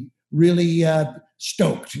 I'd be really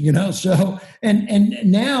stoked, So and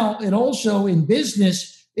now it also in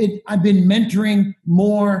business, I've been mentoring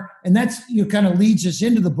more, and that's kind of leads us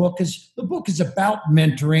into the book, because the book is about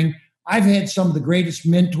mentoring. I've had some of the greatest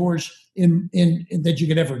mentors in that you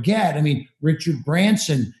could ever get. I mean, Richard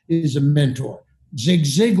Branson is a mentor. Zig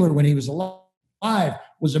Ziglar, when he was alive,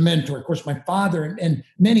 was a mentor. Of course, my father and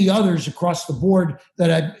many others across the board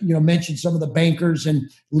that I mentioned, some of the bankers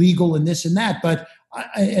and legal and this and that. But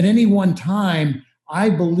at any one time, I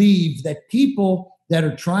believe that people that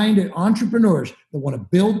are entrepreneurs that want to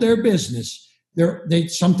build their business, they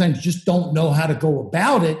sometimes just don't know how to go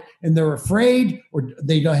about it, and they're afraid, or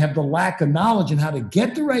they don't have the lack of knowledge on how to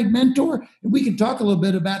get the right mentor. And we can talk a little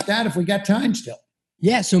bit about that if we got time still.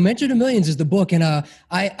 Yeah, so Mentor to Millions is the book, and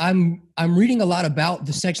I'm reading a lot about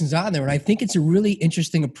the sections on there, and I think it's a really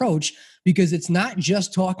interesting approach because it's not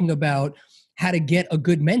just talking about how to get a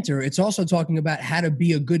good mentor. It's also talking about how to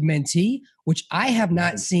be a good mentee, which I have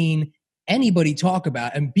not seen anybody talk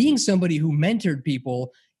about. And being somebody who mentored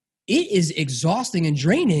people, it is exhausting and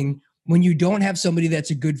draining when you don't have somebody that's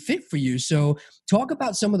a good fit for you. So talk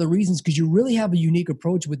about some of the reasons, because you really have a unique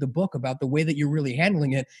approach with the book about the way that you're really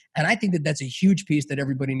handling it. And I think that that's a huge piece that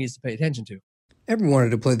everybody needs to pay attention to. Ever wanted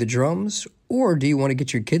to play the drums? Or do you want to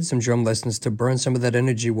get your kids some drum lessons to burn some of that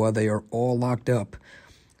energy while they are all locked up?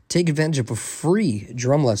 Take advantage of a free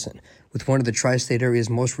drum lesson with one of the tri-state area's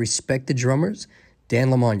most respected drummers, Dan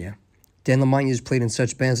Lamagna. Dan Lamagna has played in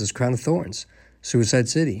such bands as Crown of Thorns, Suicide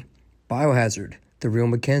City, Biohazard, The Real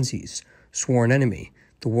Mackenzies, Sworn Enemy,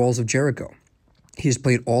 The Walls of Jericho. He has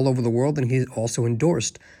played all over the world, and he is also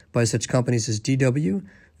endorsed by such companies as DW,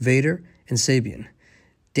 Vader, and Sabian.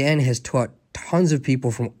 Dan has taught tons of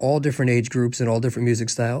people from all different age groups and all different music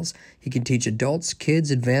styles. He can teach adults,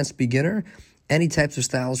 kids, advanced, beginner, any types of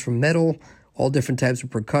styles from metal, all different types of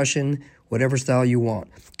percussion, whatever style you want.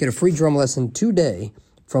 Get a free drum lesson today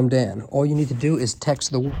from Dan. All you need to do is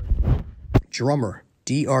text the word drummer,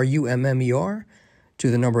 DRUMMER, to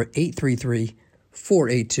the number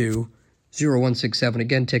 833-482-0167.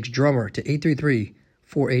 Again, text drummer to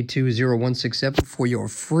 833-482-0167 for your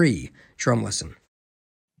free drum lesson.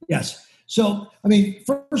 Yes. So, I mean,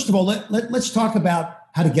 first of all, let's talk about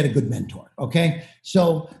how to get a good mentor. Okay.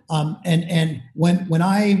 So, and when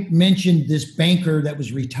I mentioned this banker that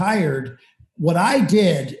was retired, what I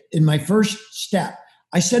did in my first step,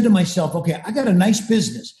 I said to myself, okay, I got a nice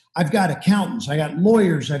business. I've got accountants, I got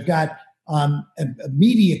lawyers, I've got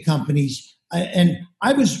media companies. And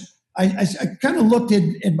I kind of looked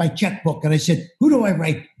at my checkbook and I said, who do I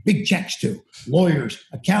write big checks to? Lawyers,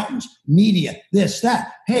 accountants, media, this,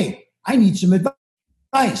 that. Hey, I need some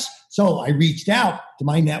advice. So I reached out to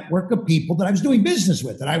my network of people that I was doing business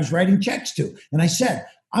with, that I was writing checks to. And I said,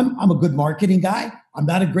 I'm a good marketing guy. I'm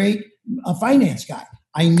not a great finance guy.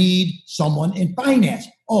 I need someone in finance.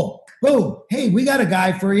 Oh, boom. Hey, we got a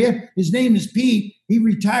guy for you. His name is Pete. He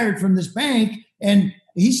retired from this bank. And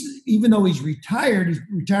even though he's retired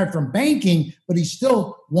from banking, but he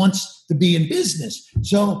still wants to be in business.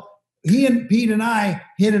 So he and Pete and I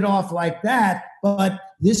hit it off like that. But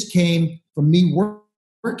this came from me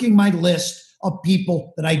working my list of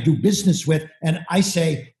people that I do business with. And I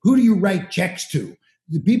say, who do you write checks to?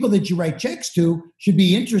 The people that you write checks to should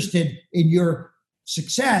be interested in your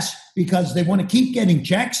success because they want to keep getting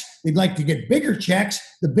checks. They'd like to get bigger checks.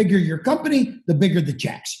 The bigger your company, the bigger the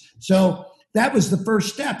checks. So that was the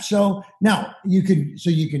first step. So now you can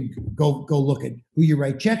go look at who you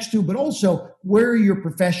write checks to, but also where are your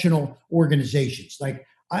professional organizations? Like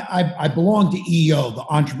I belong to EO, the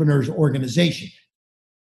Entrepreneurs Organization.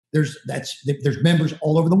 There's members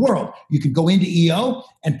all over the world. You can go into EO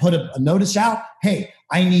and put a notice out. Hey,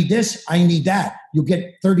 I need this. I need that. You'll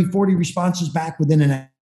get 30, 40 responses back within an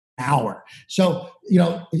hour. So,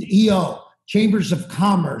 EO, Chambers of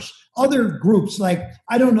Commerce, other groups like,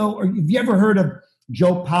 I don't know, or have you ever heard of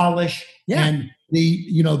Joe Polish and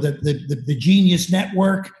the Genius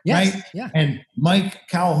Network, yes, right? Yeah. And Mike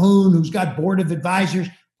Calhoun, who's got board of advisors.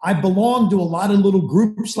 I belong to a lot of little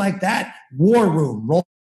groups like that. War Room,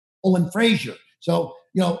 Roland Frazier. So,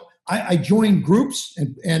 I joined groups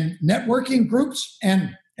and networking groups,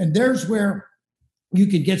 and there's where you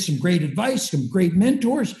can get some great advice, some great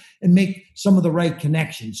mentors, and make some of the right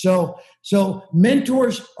connections. So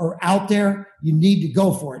mentors are out there. You need to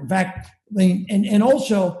go for it. In fact, and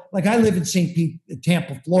also, like I live in St. Pete,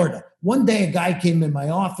 Tampa, Florida. One day a guy came in my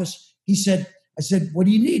office. I said, what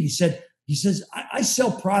do you need? He says, I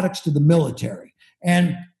sell products to the military,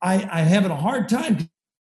 and I having a hard time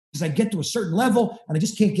because I get to a certain level and I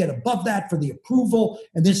just can't get above that for the approval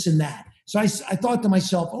and this and that. So I thought to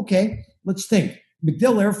myself, okay, let's think.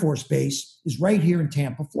 MacDill Air Force Base is right here in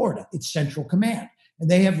Tampa, Florida. It's Central Command,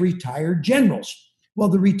 and they have retired generals. Well,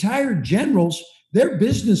 the retired generals, their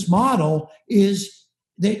business model is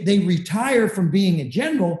they retire from being a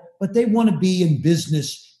general, but they want to be in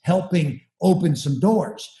business helping open some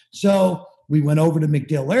doors. So we went over to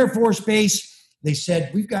MacDill Air Force Base. They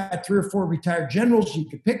said, we've got 3 or 4 retired generals you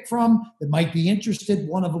could pick from that might be interested.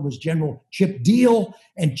 One of them was General Chip Deal.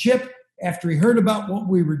 And Chip, after he heard about what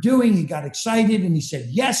we were doing, he got excited and he said,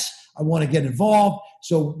 yes, I want to get involved.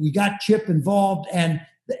 So we got Chip involved, and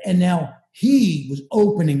now he was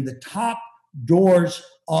opening the top doors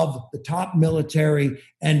of the top military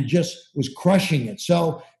and just was crushing it.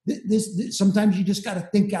 So this sometimes you just got to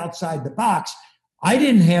think outside the box. I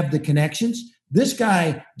didn't have the connections. This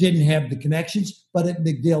guy didn't have the connections, but at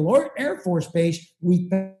MacDill Air Force Base, we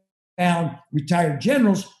found retired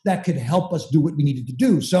generals that could help us do what we needed to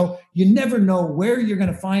do. So you never know where you're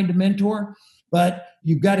going to find a mentor, but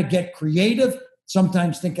you've got to get creative.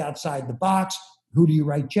 Sometimes think outside the box. Who do you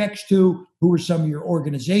write checks to? Who are some of your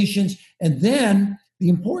organizations? And then the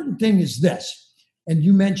important thing is this, and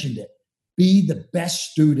you mentioned it, be the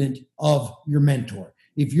best student of your mentor.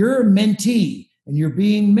 If you're a mentee and you're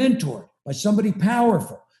being mentored by somebody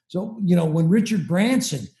powerful. So, when Richard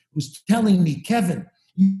Branson was telling me, Kevin,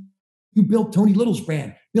 you built Tony Little's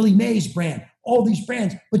brand, Billy Mays' brand, all these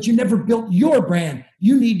brands, but you never built your brand.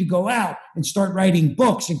 You need to go out and start writing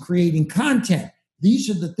books and creating content. These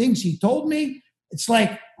are the things he told me. It's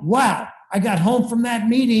like, wow, I got home from that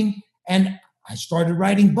meeting and I started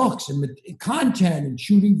writing books and content and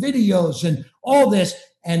shooting videos and all this.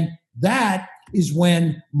 And that is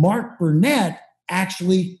when Mark Burnett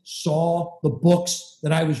actually saw the books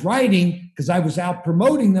that I was writing because I was out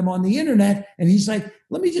promoting them on the internet. And he's like,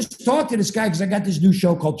 let me just talk to this guy because I got this new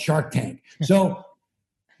show called Shark Tank. So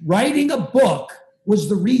writing a book was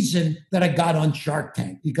the reason that I got on Shark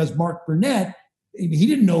Tank, because Mark Burnett, he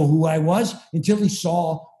didn't know who I was until he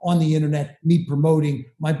saw on the internet me promoting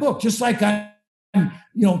my book. Just like I'm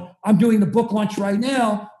doing the book launch right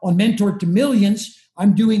now on Mentor to Millions.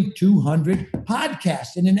 I'm doing 200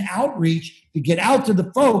 podcasts and an outreach to get out to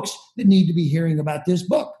the folks that need to be hearing about this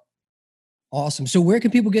book. Awesome. So where can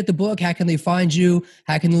people get the book? How can they find you?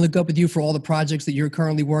 How can they look up with you for all the projects that you're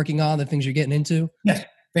currently working on, the things you're getting into? Yes,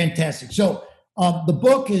 fantastic. So the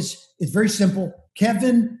book is very simple,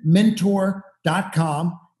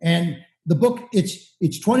 kevinmentor.com. And the book, it's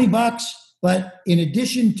 $20, but in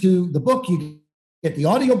addition to the book, you get the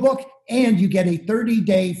audiobook and you get a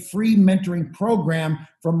 30-day free mentoring program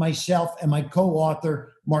from myself and my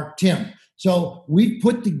co-author, Mark Tim. So we've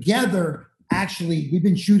put together, actually, we've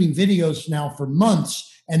been shooting videos now for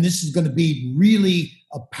months, and this is going to be really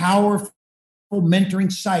a powerful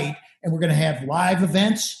mentoring site. And we're going to have live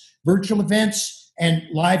events, virtual events, and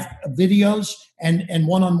live videos and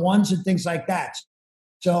one-on-ones and things like that.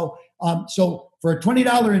 So for a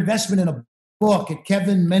 $20 investment in a book at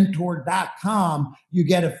kevinmentor.com, you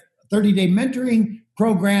get a 30-day mentoring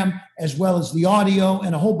program as well as the audio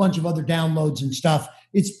and a whole bunch of other downloads and stuff.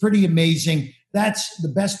 It's pretty amazing. That's the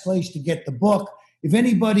best place to get the book. If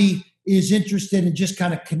anybody is interested in just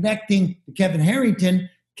kind of connecting to Kevin Harrington,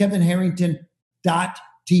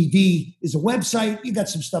 kevinharrington.tv is a website. You got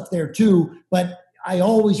some stuff there too, but I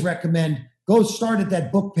always recommend go start at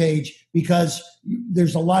that book page because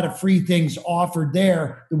there's a lot of free things offered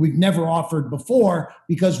there that we've never offered before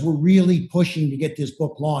because we're really pushing to get this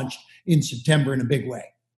book launched in September in a big way.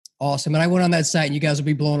 Awesome. And I went on that site and you guys will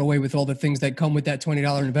be blown away with all the things that come with that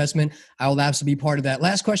 $20 investment. I will absolutely be part of that.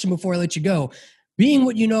 Last question before I let you go. Being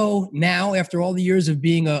what you know now, after all the years of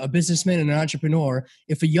being a businessman and an entrepreneur,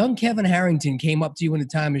 if a young Kevin Harrington came up to you in a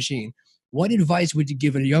time machine, what advice would you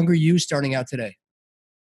give a younger you starting out today?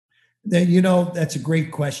 That's a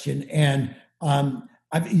great question. And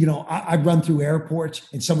I run through airports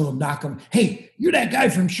and some of them knock on, hey, you're that guy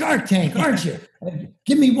from Shark Tank, aren't you?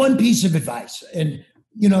 Give me one piece of advice. And,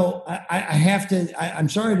 I'm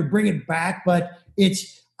sorry to bring it back, but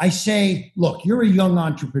I say, look, you're a young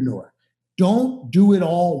entrepreneur. Don't do it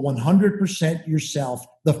all 100% yourself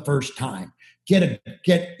the first time. Get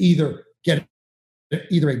either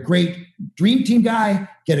a great dream team guy,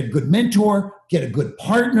 get a good mentor, get a good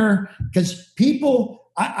partner. Because people,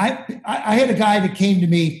 I had a guy that came to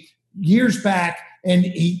me years back and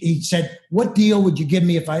he said, what deal would you give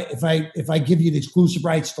me if I give you the exclusive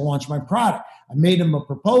rights to launch my product? I made him a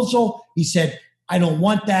proposal. He said, I don't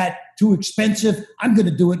want that, too expensive. I'm going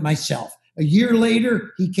to do it myself. A year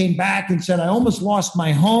later, he came back and said, I almost lost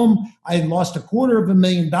my home. I had lost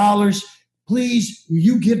 $250,000. Please, will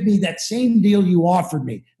you give me that same deal you offered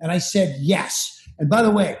me? And I said, yes. And by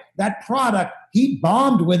the way, that product, he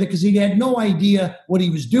bombed with it because he had no idea what he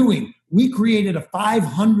was doing. We created a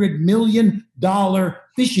 $500 million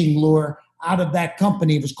fishing lure out of that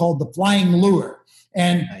company. It was called the Flying Lure.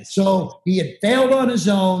 And so he had failed on his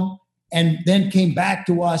own and then came back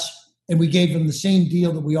to us and we gave him the same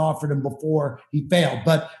deal that we offered him before he failed.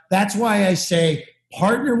 But that's why I say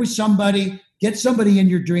partner with somebody, get somebody in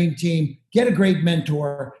your dream team, get a great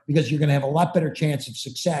mentor, because you're going to have a lot better chance of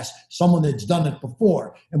success, someone that's done it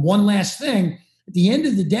before. And one last thing, at the end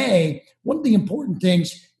of the day, one of the important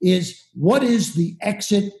things is, what is the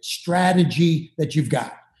exit strategy that you've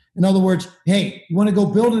got? In other words, hey, you want to go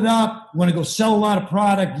build it up, you want to go sell a lot of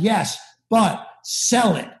product, yes, but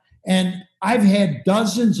sell it. And I've had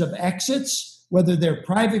dozens of exits, whether they're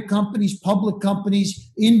private companies, public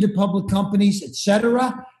companies, into public companies, et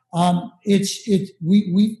cetera. I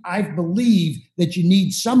believe that you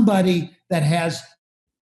need somebody that has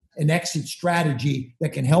an exit strategy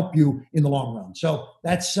that can help you in the long run. So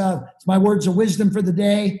that's my words of wisdom for the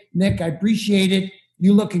day. Nick, I appreciate it.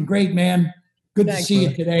 You looking great, man. Good to see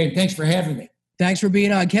you today, and thanks for having me. Thanks for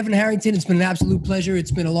being on. Kevin Harrington, it's been an absolute pleasure. It's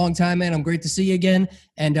been a long time, man. I'm great to see you again.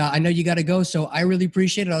 And I know you got to go, so I really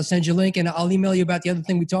appreciate it. I'll send you a link, and I'll email you about the other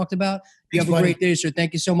thing we talked about. You have a great day, sir.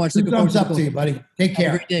 Thank you so much. Thumbs up to you, buddy. Take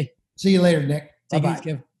care. Have a great day. See you later, Nick. Take Bye-bye. care,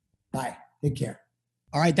 Kevin. Bye. Take care.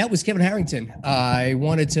 All right, that was Kevin Harrington. I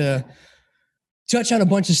wanted to touch on a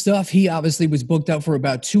bunch of stuff. He obviously was booked up for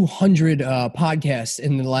about 200 podcasts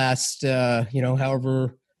in the last,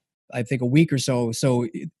 however, I think a week or so. So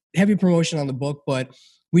heavy promotion on the book, but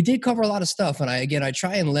we did cover a lot of stuff. And I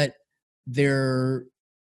try and let their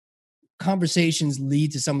conversations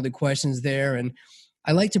lead to some of the questions there. And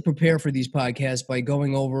I like to prepare for these podcasts by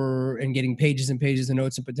going over and getting pages and pages of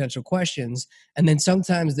notes and potential questions. And then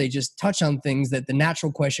sometimes they just touch on things that the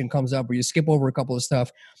natural question comes up, or you skip over a couple of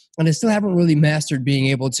stuff. And I still haven't really mastered being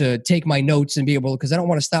able to take my notes and be able, because I don't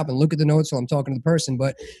want to stop and look at the notes while I'm talking to the person.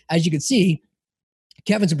 But as you can see,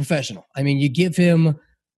 Kevin's a professional. I mean, you give him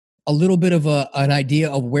a little bit of an idea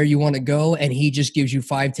of where you want to go, and he just gives you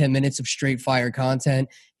 5-10 minutes of straight fire content.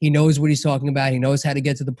 He knows what he's talking about. He knows how to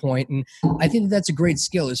get to the point. And I think that's a great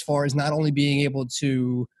skill as far as not only being able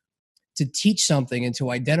to teach something and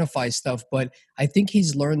to identify stuff, but I think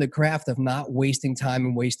he's learned the craft of not wasting time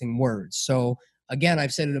and wasting words. So again,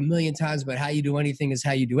 I've said it a million times, but how you do anything is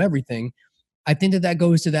how you do everything. I think that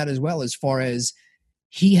goes to that as well, as far as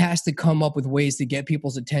he has to come up with ways to get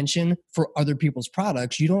people's attention for other people's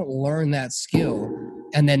products. You don't learn that skill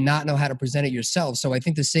and then not know how to present it yourself. So I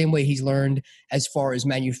think the same way he's learned as far as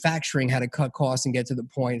manufacturing, how to cut costs and get to the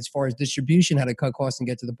point, as far as distribution, how to cut costs and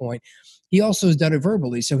get to the point, he also has done it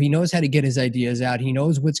verbally. So he knows how to get his ideas out. He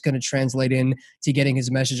knows what's going to translate in to getting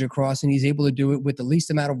his message across, and he's able to do it with the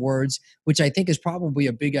least amount of words, which I think is probably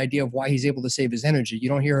a big idea of why he's able to save his energy. You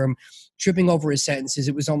don't hear him tripping over his sentences.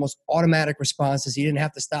 It was almost automatic responses. He didn't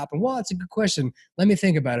have to stop and, well, it's a good question. Let me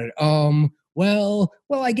think about it. Well,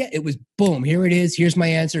 I get it. Was boom. Here it is. Here's my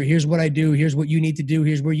answer. Here's what I do. Here's what you need to do.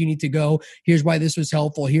 Here's where you need to go. Here's why this was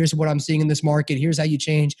helpful. Here's what I'm seeing in this market. Here's how you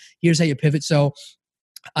change. Here's how you pivot. So,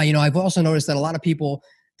 I've also noticed that a lot of people,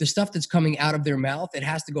 the stuff that's coming out of their mouth, it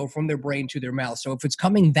has to go from their brain to their mouth. So if it's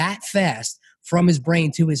coming that fast from his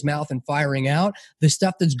brain to his mouth and firing out, the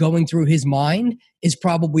stuff that's going through his mind is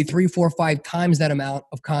probably 3, 4, 5 times that amount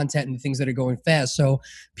of content and things that are going fast. So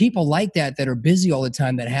people like that are busy all the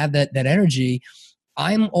time, that have that energy,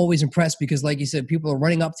 I'm always impressed, because like you said, people are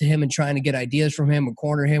running up to him and trying to get ideas from him or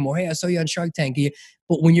corner him, or, hey, I saw you on Shark Tank.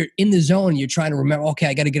 But when you're in the zone, you're trying to remember, okay,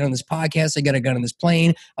 I got to get on this podcast. I got to get on this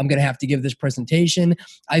plane. I'm going to have to give this presentation.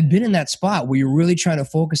 I've been in that spot where you're really trying to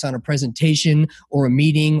focus on a presentation or a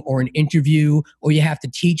meeting or an interview, or you have to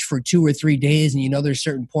teach for 2 or 3 days, and there's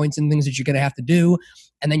certain points and things that you're going to have to do.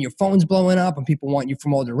 And then your phone's blowing up and people want you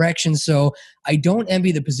from all directions. So I don't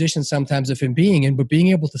envy the position sometimes of him being in, but being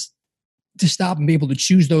able to stop and be able to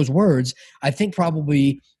choose those words, I think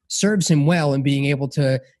probably serves him well in being able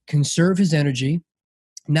to conserve his energy,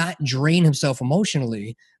 not drain himself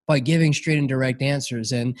emotionally by giving straight and direct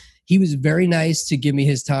answers. And he was very nice to give me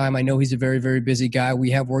his time. I know he's a very, very busy guy.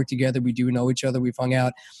 We have worked together. We do know each other. We've hung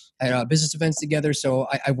out at business events together. So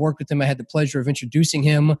I've worked with him. I had the pleasure of introducing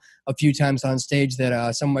him a few times on stage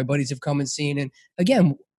that some of my buddies have come and seen. And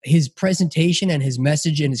again, his presentation and his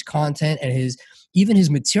message and his content and even his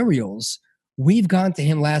materials, we've gone to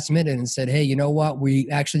him last minute and said, hey, you know what? We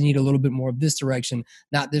actually need a little bit more of this direction,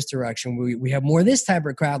 not this direction. We have more of this type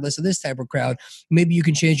of crowd, less of this type of crowd. Maybe you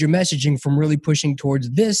can change your messaging from really pushing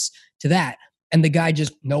towards this to that. And the guy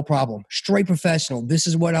just, no problem, straight professional. This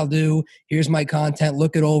is what I'll do. Here's my content.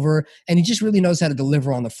 Look it over. And he just really knows how to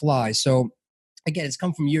deliver on the fly. So again, it's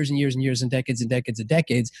come from years and years and years and decades and decades and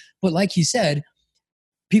decades. But like he said,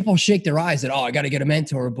 people shake their eyes at, oh, I got to get a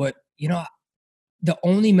mentor. But, the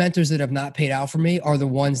only mentors that have not paid out for me are the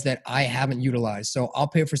ones that I haven't utilized. So I'll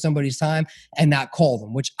pay for somebody's time and not call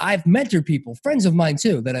them, which I've mentored people, friends of mine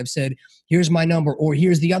too, that I've said, here's my number, or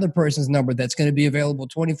here's the other person's number that's going to be available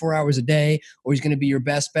 24 hours a day, or he's going to be your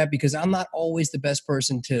best bet, because I'm not always the best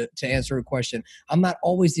person to answer a question. I'm not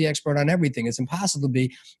always the expert on everything. It's impossible to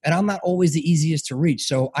be. And I'm not always the easiest to reach.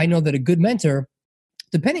 So I know that a good mentor,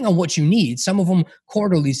 depending on what you need, some of them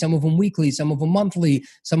quarterly, some of them weekly, some of them monthly,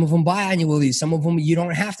 some of them biannually, some of them you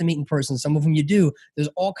don't have to meet in person, some of them you do. There's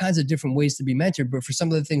all kinds of different ways to be mentored. But for some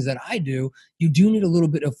of the things that I do, you do need a little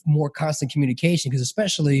bit of more constant communication, because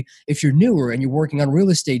especially if you're newer and you're working on real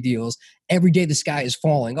estate deals, every day the sky is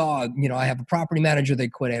falling. Oh, I have a property manager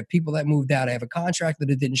that quit. I have people that moved out. I have a contractor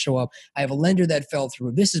that didn't show up. I have a lender that fell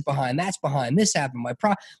through. This is behind. That's behind. This happened.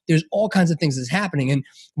 There's all kinds of things that's happening. And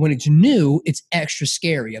when it's new, it's extra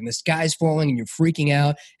scary. And the sky's falling and you're freaking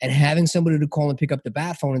out, and having somebody to call and pick up the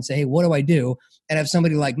bat phone and say, hey, what do I do? And have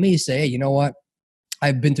somebody like me say, hey, you know what?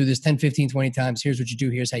 I've been through this 10, 15, 20 times. Here's what you do.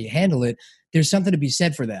 Here's how you handle it. There's something to be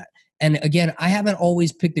said for that. And again, I haven't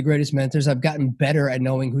always picked the greatest mentors. I've gotten better at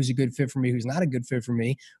knowing who's a good fit for me, who's not a good fit for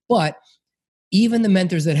me. But even the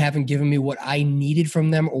mentors that haven't given me what I needed from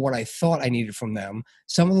them or what I thought I needed from them,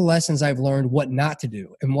 some of the lessons I've learned what not to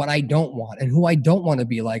do and what I don't want and who I don't want to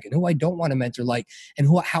be like and who I don't want to mentor like and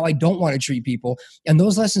how I don't want to treat people. And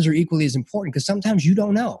those lessons are equally as important, because sometimes you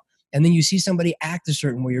don't know. And then you see somebody act a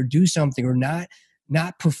certain way or do something or not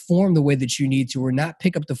perform the way that you need to, or not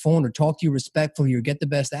pick up the phone or talk to you respectfully or get the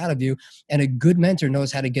best out of you. And a good mentor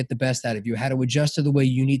knows how to get the best out of you, how to adjust to the way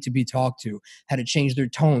you need to be talked to, how to change their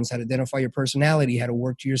tones, how to identify your personality, how to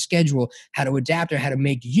work to your schedule, how to adapt, or how to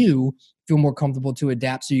make you feel more comfortable to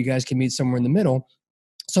adapt so you guys can meet somewhere in the middle.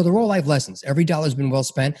 So they're all life lessons. Every dollar's been well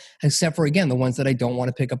spent, except for, again, the ones that I don't want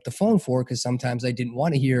to pick up the phone for, because sometimes I didn't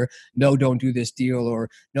want to hear, no, don't do this deal, or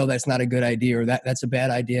no, that's not a good idea, or that's a bad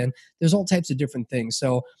idea. And there's all types of different things.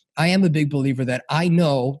 So I am a big believer that I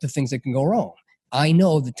know the things that can go wrong. I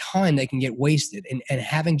know the time that can get wasted, and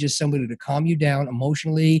having just somebody to calm you down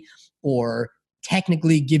emotionally or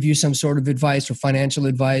technically give you some sort of advice or financial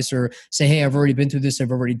advice, or say, hey, I've already been through this, I've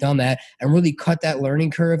already done that, and really cut that learning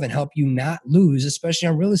curve and help you not lose, especially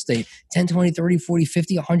on real estate. 10, 20, 30, 40,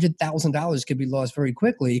 50, $100,000 could be lost very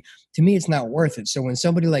quickly. To me, it's not worth it. So when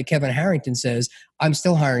somebody like Kevin Harrington says, I'm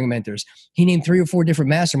still hiring mentors, he named 3 or 4 different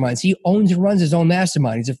masterminds. He owns and runs his own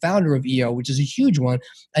mastermind. He's a founder of EO, which is a huge one.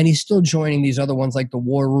 And he's still joining these other ones like the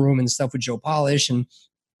War Room and stuff with Joe Polish. And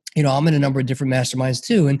I'm in a number of different masterminds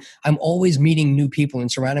too. And I'm always meeting new people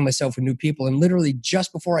and surrounding myself with new people. And literally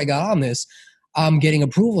just before I got on this, I'm getting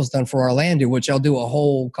approvals done for Orlando, which I'll do a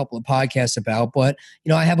whole couple of podcasts about. But,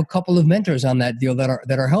 I have a couple of mentors on that deal that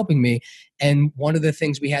are helping me. And one of the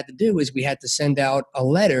things we had to do is we had to send out a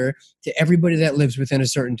letter to everybody that lives within a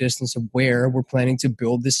certain distance of where we're planning to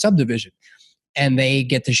build this subdivision. And they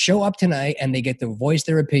get to show up tonight and they get to voice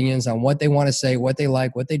their opinions on what they want to say, what they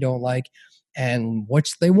like, what they don't like. And what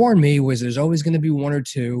they warned me was there's always going to be 1 or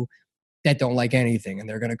 2 that don't like anything. And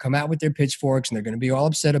they're going to come out with their pitchforks and they're going to be all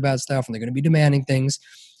upset about stuff and they're going to be demanding things.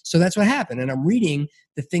 So that's what happened. And I'm reading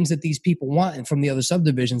the things that these people want from the other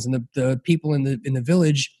subdivisions, and the people in the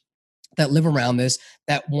village that live around this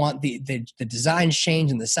that want the designs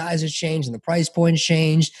changed and the sizes changed and the price points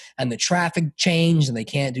changed and the traffic changed, and they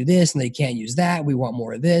can't do this and they can't use that. We want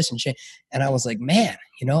more of this and change. And I was like, man,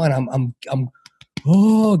 and I'm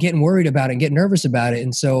getting worried about it and getting nervous about it.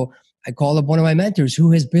 And so I called up one of my mentors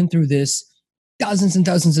who has been through this dozens and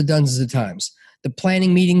dozens of times. The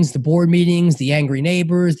planning meetings, the board meetings, the angry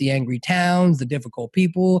neighbors, the angry towns, the difficult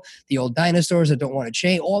people, the old dinosaurs that don't want to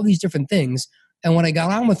change, all these different things. And when I got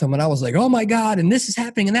on with him and I was like, oh my God, and this is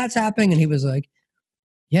happening and that's happening. And he was like,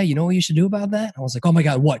 yeah, you know what you should do about that? I was like, oh my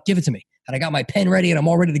God, what? Give it to me. And I got my pen ready and I'm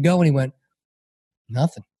all ready to go. And he went,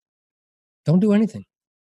 nothing. Don't do anything.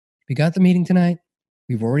 We got the meeting tonight.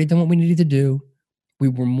 We've already done what we needed to do. We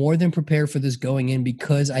were more than prepared for this going in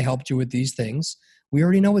because I helped you with these things. We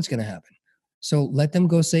already know what's going to happen. So let them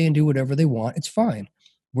go say and do whatever they want. It's fine.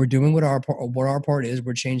 We're doing what our part is.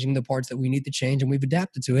 We're changing the parts that we need to change, and we've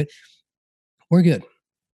adapted to it. We're good.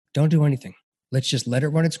 Don't do anything. Let's just let it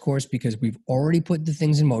run its course, because we've already put the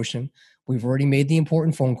things in motion. We've already made the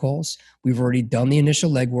important phone calls. We've already done the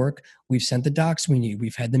initial legwork. We've sent the docs we need.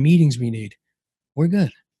 We've had the meetings we need. We're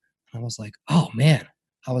good. I was like, oh man.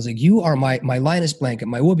 I was like, you are my Linus blanket,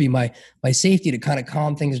 my whoopee, my safety to kind of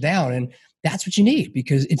calm things down. And that's what you need,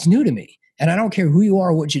 because it's new to me. And I don't care who you are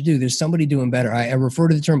or what you do, there's somebody doing better. I refer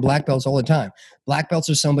to the term black belts all the time. Black belts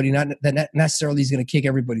are somebody not necessarily is going to kick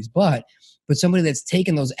everybody's butt, but somebody that's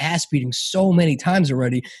taken those ass beatings so many times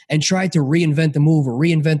already and tried to reinvent the move or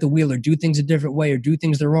reinvent the wheel or do things a different way or do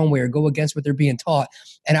things their own way or go against what they're being taught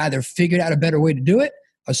and either figured out a better way to do it,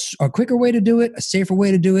 a quicker way to do it, a safer way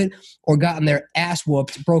to do it, or gotten their ass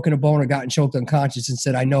whooped, broken a bone, or gotten choked unconscious and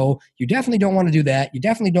said, I know you definitely don't want to do that. You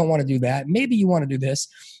definitely don't want to do that. Maybe you want to do this.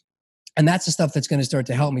 And that's the stuff that's going to start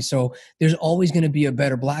to help me. So there's always going to be a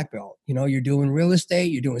better black belt. You know, you're doing real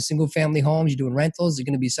estate, you're doing single family homes, you're doing rentals. There's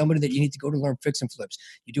going to be somebody that you need to go to learn fix and flips.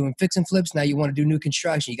 You're doing fix and flips. Now you want to do new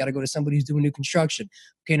construction. You got to go to somebody who's doing new construction.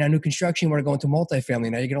 Okay, now new construction, you want to go into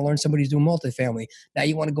multifamily. Now you're going to learn somebody who's doing multifamily. Now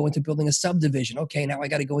you want to go into building a subdivision. Okay, now I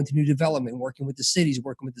got to go into new development, working with the cities,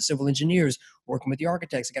 working with the civil engineers, working with the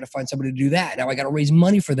architects. I got to find somebody to do that. Now I got to raise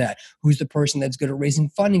money for that. Who's the person that's good at raising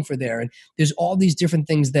funding for there? And there's all these different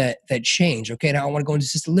things that change. Okay, now I want to go into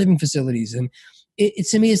assisted living facilities. And it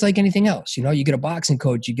to me, it's like anything else. You know, you get a boxing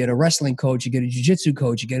coach, you get a wrestling coach, you get a jiu-jitsu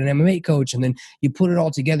coach, you get an MMA coach, and then you put it all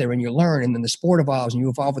together and you learn, and then the sport evolves and you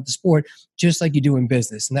evolve with the sport just like you do in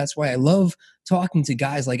business. And that's why I love talking to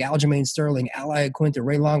guys like Aljamain Sterling, Ally Quinta,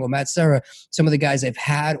 Ray Longo, Matt Serra, some of the guys I've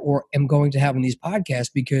had or am going to have in these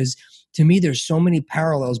podcasts, because to me, there's so many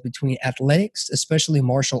parallels between athletics, especially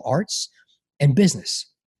martial arts, and business.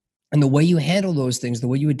 And the way you handle those things, the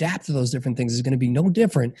way you adapt to those different things is going to be no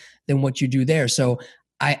different than what you do there. So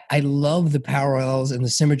I love the parallels and the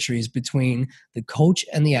symmetries between the coach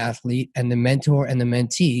and the athlete and the mentor and the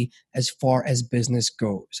mentee as far as business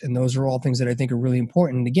goes. And those are all things that I think are really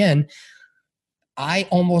important. And again, I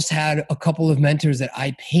almost had a couple of mentors that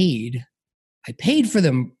I paid for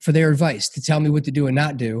them for their advice to tell me what to do and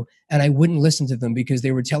not do. And I wouldn't listen to them because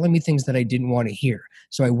they were telling me things that I didn't want to hear.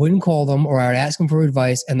 So I wouldn't call them, or I would ask them for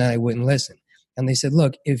advice and then I wouldn't listen. And they said,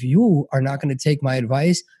 look, if you are not going to take my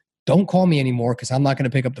advice, don't call me anymore because I'm not going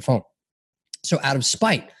to pick up the phone. So out of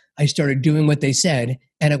spite, I started doing what they said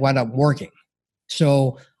and it wound up working.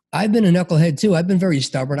 So I've been a knucklehead too. I've been very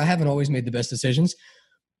stubborn. I haven't always made the best decisions,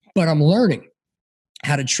 but I'm learning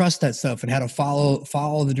how to trust that stuff and how to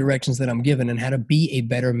follow the directions that I'm given and how to be a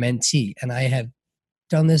better mentee. And I have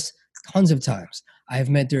done this tons of times. I have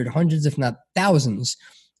mentored hundreds, if not thousands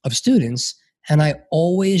of students. And I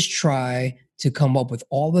always try to come up with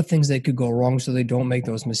all the things that could go wrong so they don't make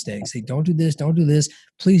those mistakes. They don't do this, don't do this.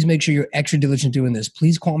 Please make sure you're extra diligent doing this.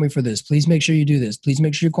 Please call me for this. Please make sure you do this. Please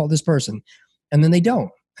make sure you call this person. And then they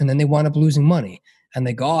don't. And then they wind up losing money. And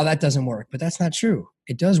they go, oh, that doesn't work. But that's not true.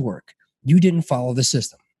 It does work. You didn't follow the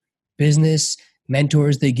system. Business,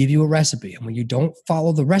 mentors, they give you a recipe. And when you don't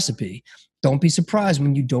follow the recipe, don't be surprised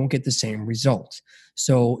when you don't get the same result.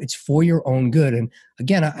 So it's for your own good. And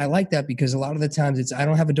again, I like that because a lot of the times I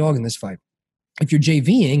don't have a dog in this fight. If you're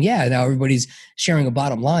JVing, yeah, now everybody's sharing a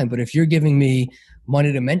bottom line. But if you're giving me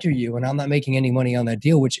money to mentor you and I'm not making any money on that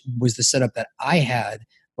deal, which was the setup that I had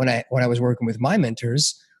when I was working with my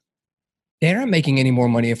mentors, they're not making any more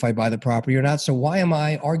money if I buy the property or not. So why am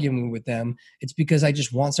I arguing with them? It's because I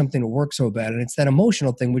just want something to work so bad. And it's that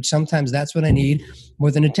emotional thing, which sometimes that's what I need more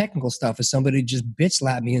than the technical stuff, is somebody to just bitch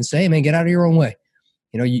slap me and say, hey, man, get out of your own way.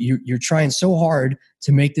 You know, you're trying so hard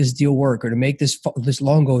to make this deal work or to make this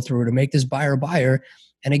loan go through or to make this buyer.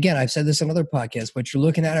 And again, I've said this on other podcasts, but you're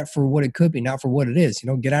looking at it for what it could be, not for what it is. You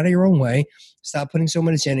know, get out of your own way. Stop putting so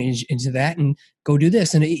much energy into that and go do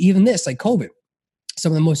this. And even this, like COVID.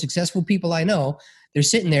 Some of the most successful people I know, they're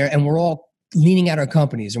sitting there and we're all leaning out our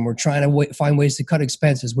companies and we're trying to find ways to cut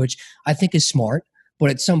expenses, which I think is smart. But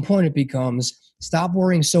at some point it becomes, stop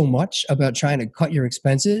worrying so much about trying to cut your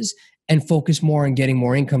expenses and focus more on getting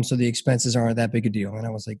more income so the expenses aren't that big a deal. And I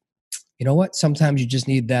was like, you know what? Sometimes you just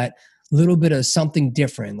need that little bit of something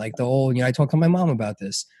different. Like the old, I talked to my mom about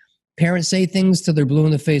this. Parents say things till they're blue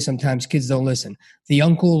in the face. Sometimes kids don't listen. The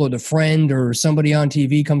uncle or the friend or somebody on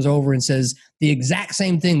TV comes over and says the exact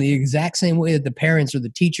same thing, the exact same way that the parents or the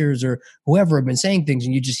teachers or whoever have been saying things,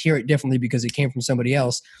 and you just hear it differently because it came from somebody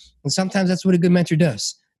else. And sometimes that's what a good mentor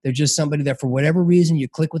does. They're just somebody that for whatever reason, you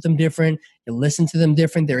click with them different, you listen to them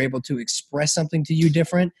different, they're able to express something to you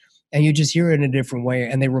different, and you just hear it in a different way,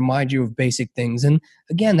 and they remind you of basic things. And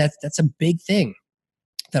again, that's a big thing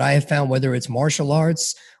that I have found, whether it's martial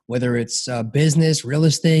arts, whether it's business, real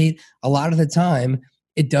estate, a lot of the time,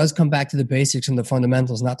 it does come back to the basics and the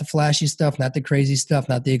fundamentals, not the flashy stuff, not the crazy stuff,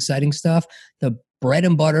 not the exciting stuff, the bread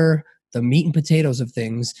and butter, the meat and potatoes of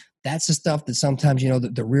things. That's the stuff that sometimes,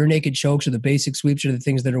 the rear naked chokes or the basic sweeps are the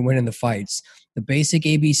things that are winning the fights. The basic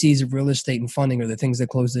ABCs of real estate and funding are the things that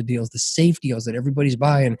close the deals. The safe deals that everybody's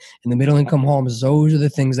buying in the middle income homes, those are the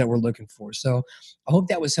things that we're looking for. So I hope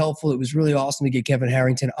that was helpful. It was really awesome to get Kevin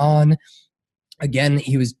Harrington on. Again,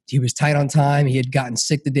 he was tight on time. He had gotten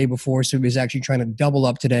sick the day before, so he was actually trying to double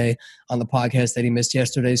up today on the podcast that he missed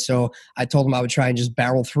yesterday. So I told him I would try and just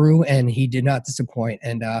barrel through, and he did not disappoint.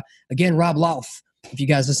 And again, Rob Louth, if you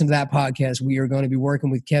guys listen to that podcast, we are going to be working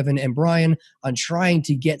with Kevin and Brian on trying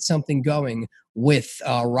to get something going with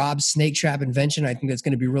Rob's snake trap invention. I think that's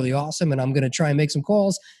going to be really awesome, and I'm going to try and make some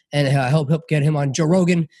calls and help get him on Joe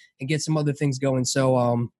Rogan and get some other things going.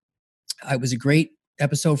 So it was a great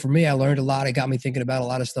episode for me. I learned a lot. It got me thinking about a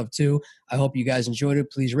lot of stuff too. I hope you guys enjoyed it.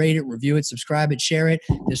 Please rate it, review it, subscribe it, share it.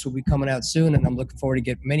 This will be coming out soon, and I'm looking forward to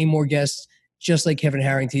get many more guests just like Kevin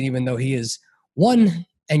Harrington, even though he is one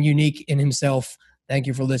and unique in himself. Thank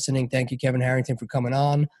you for listening. Thank you, Kevin Harrington, for coming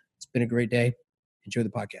on. It's been a great day. Enjoy the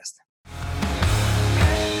podcast.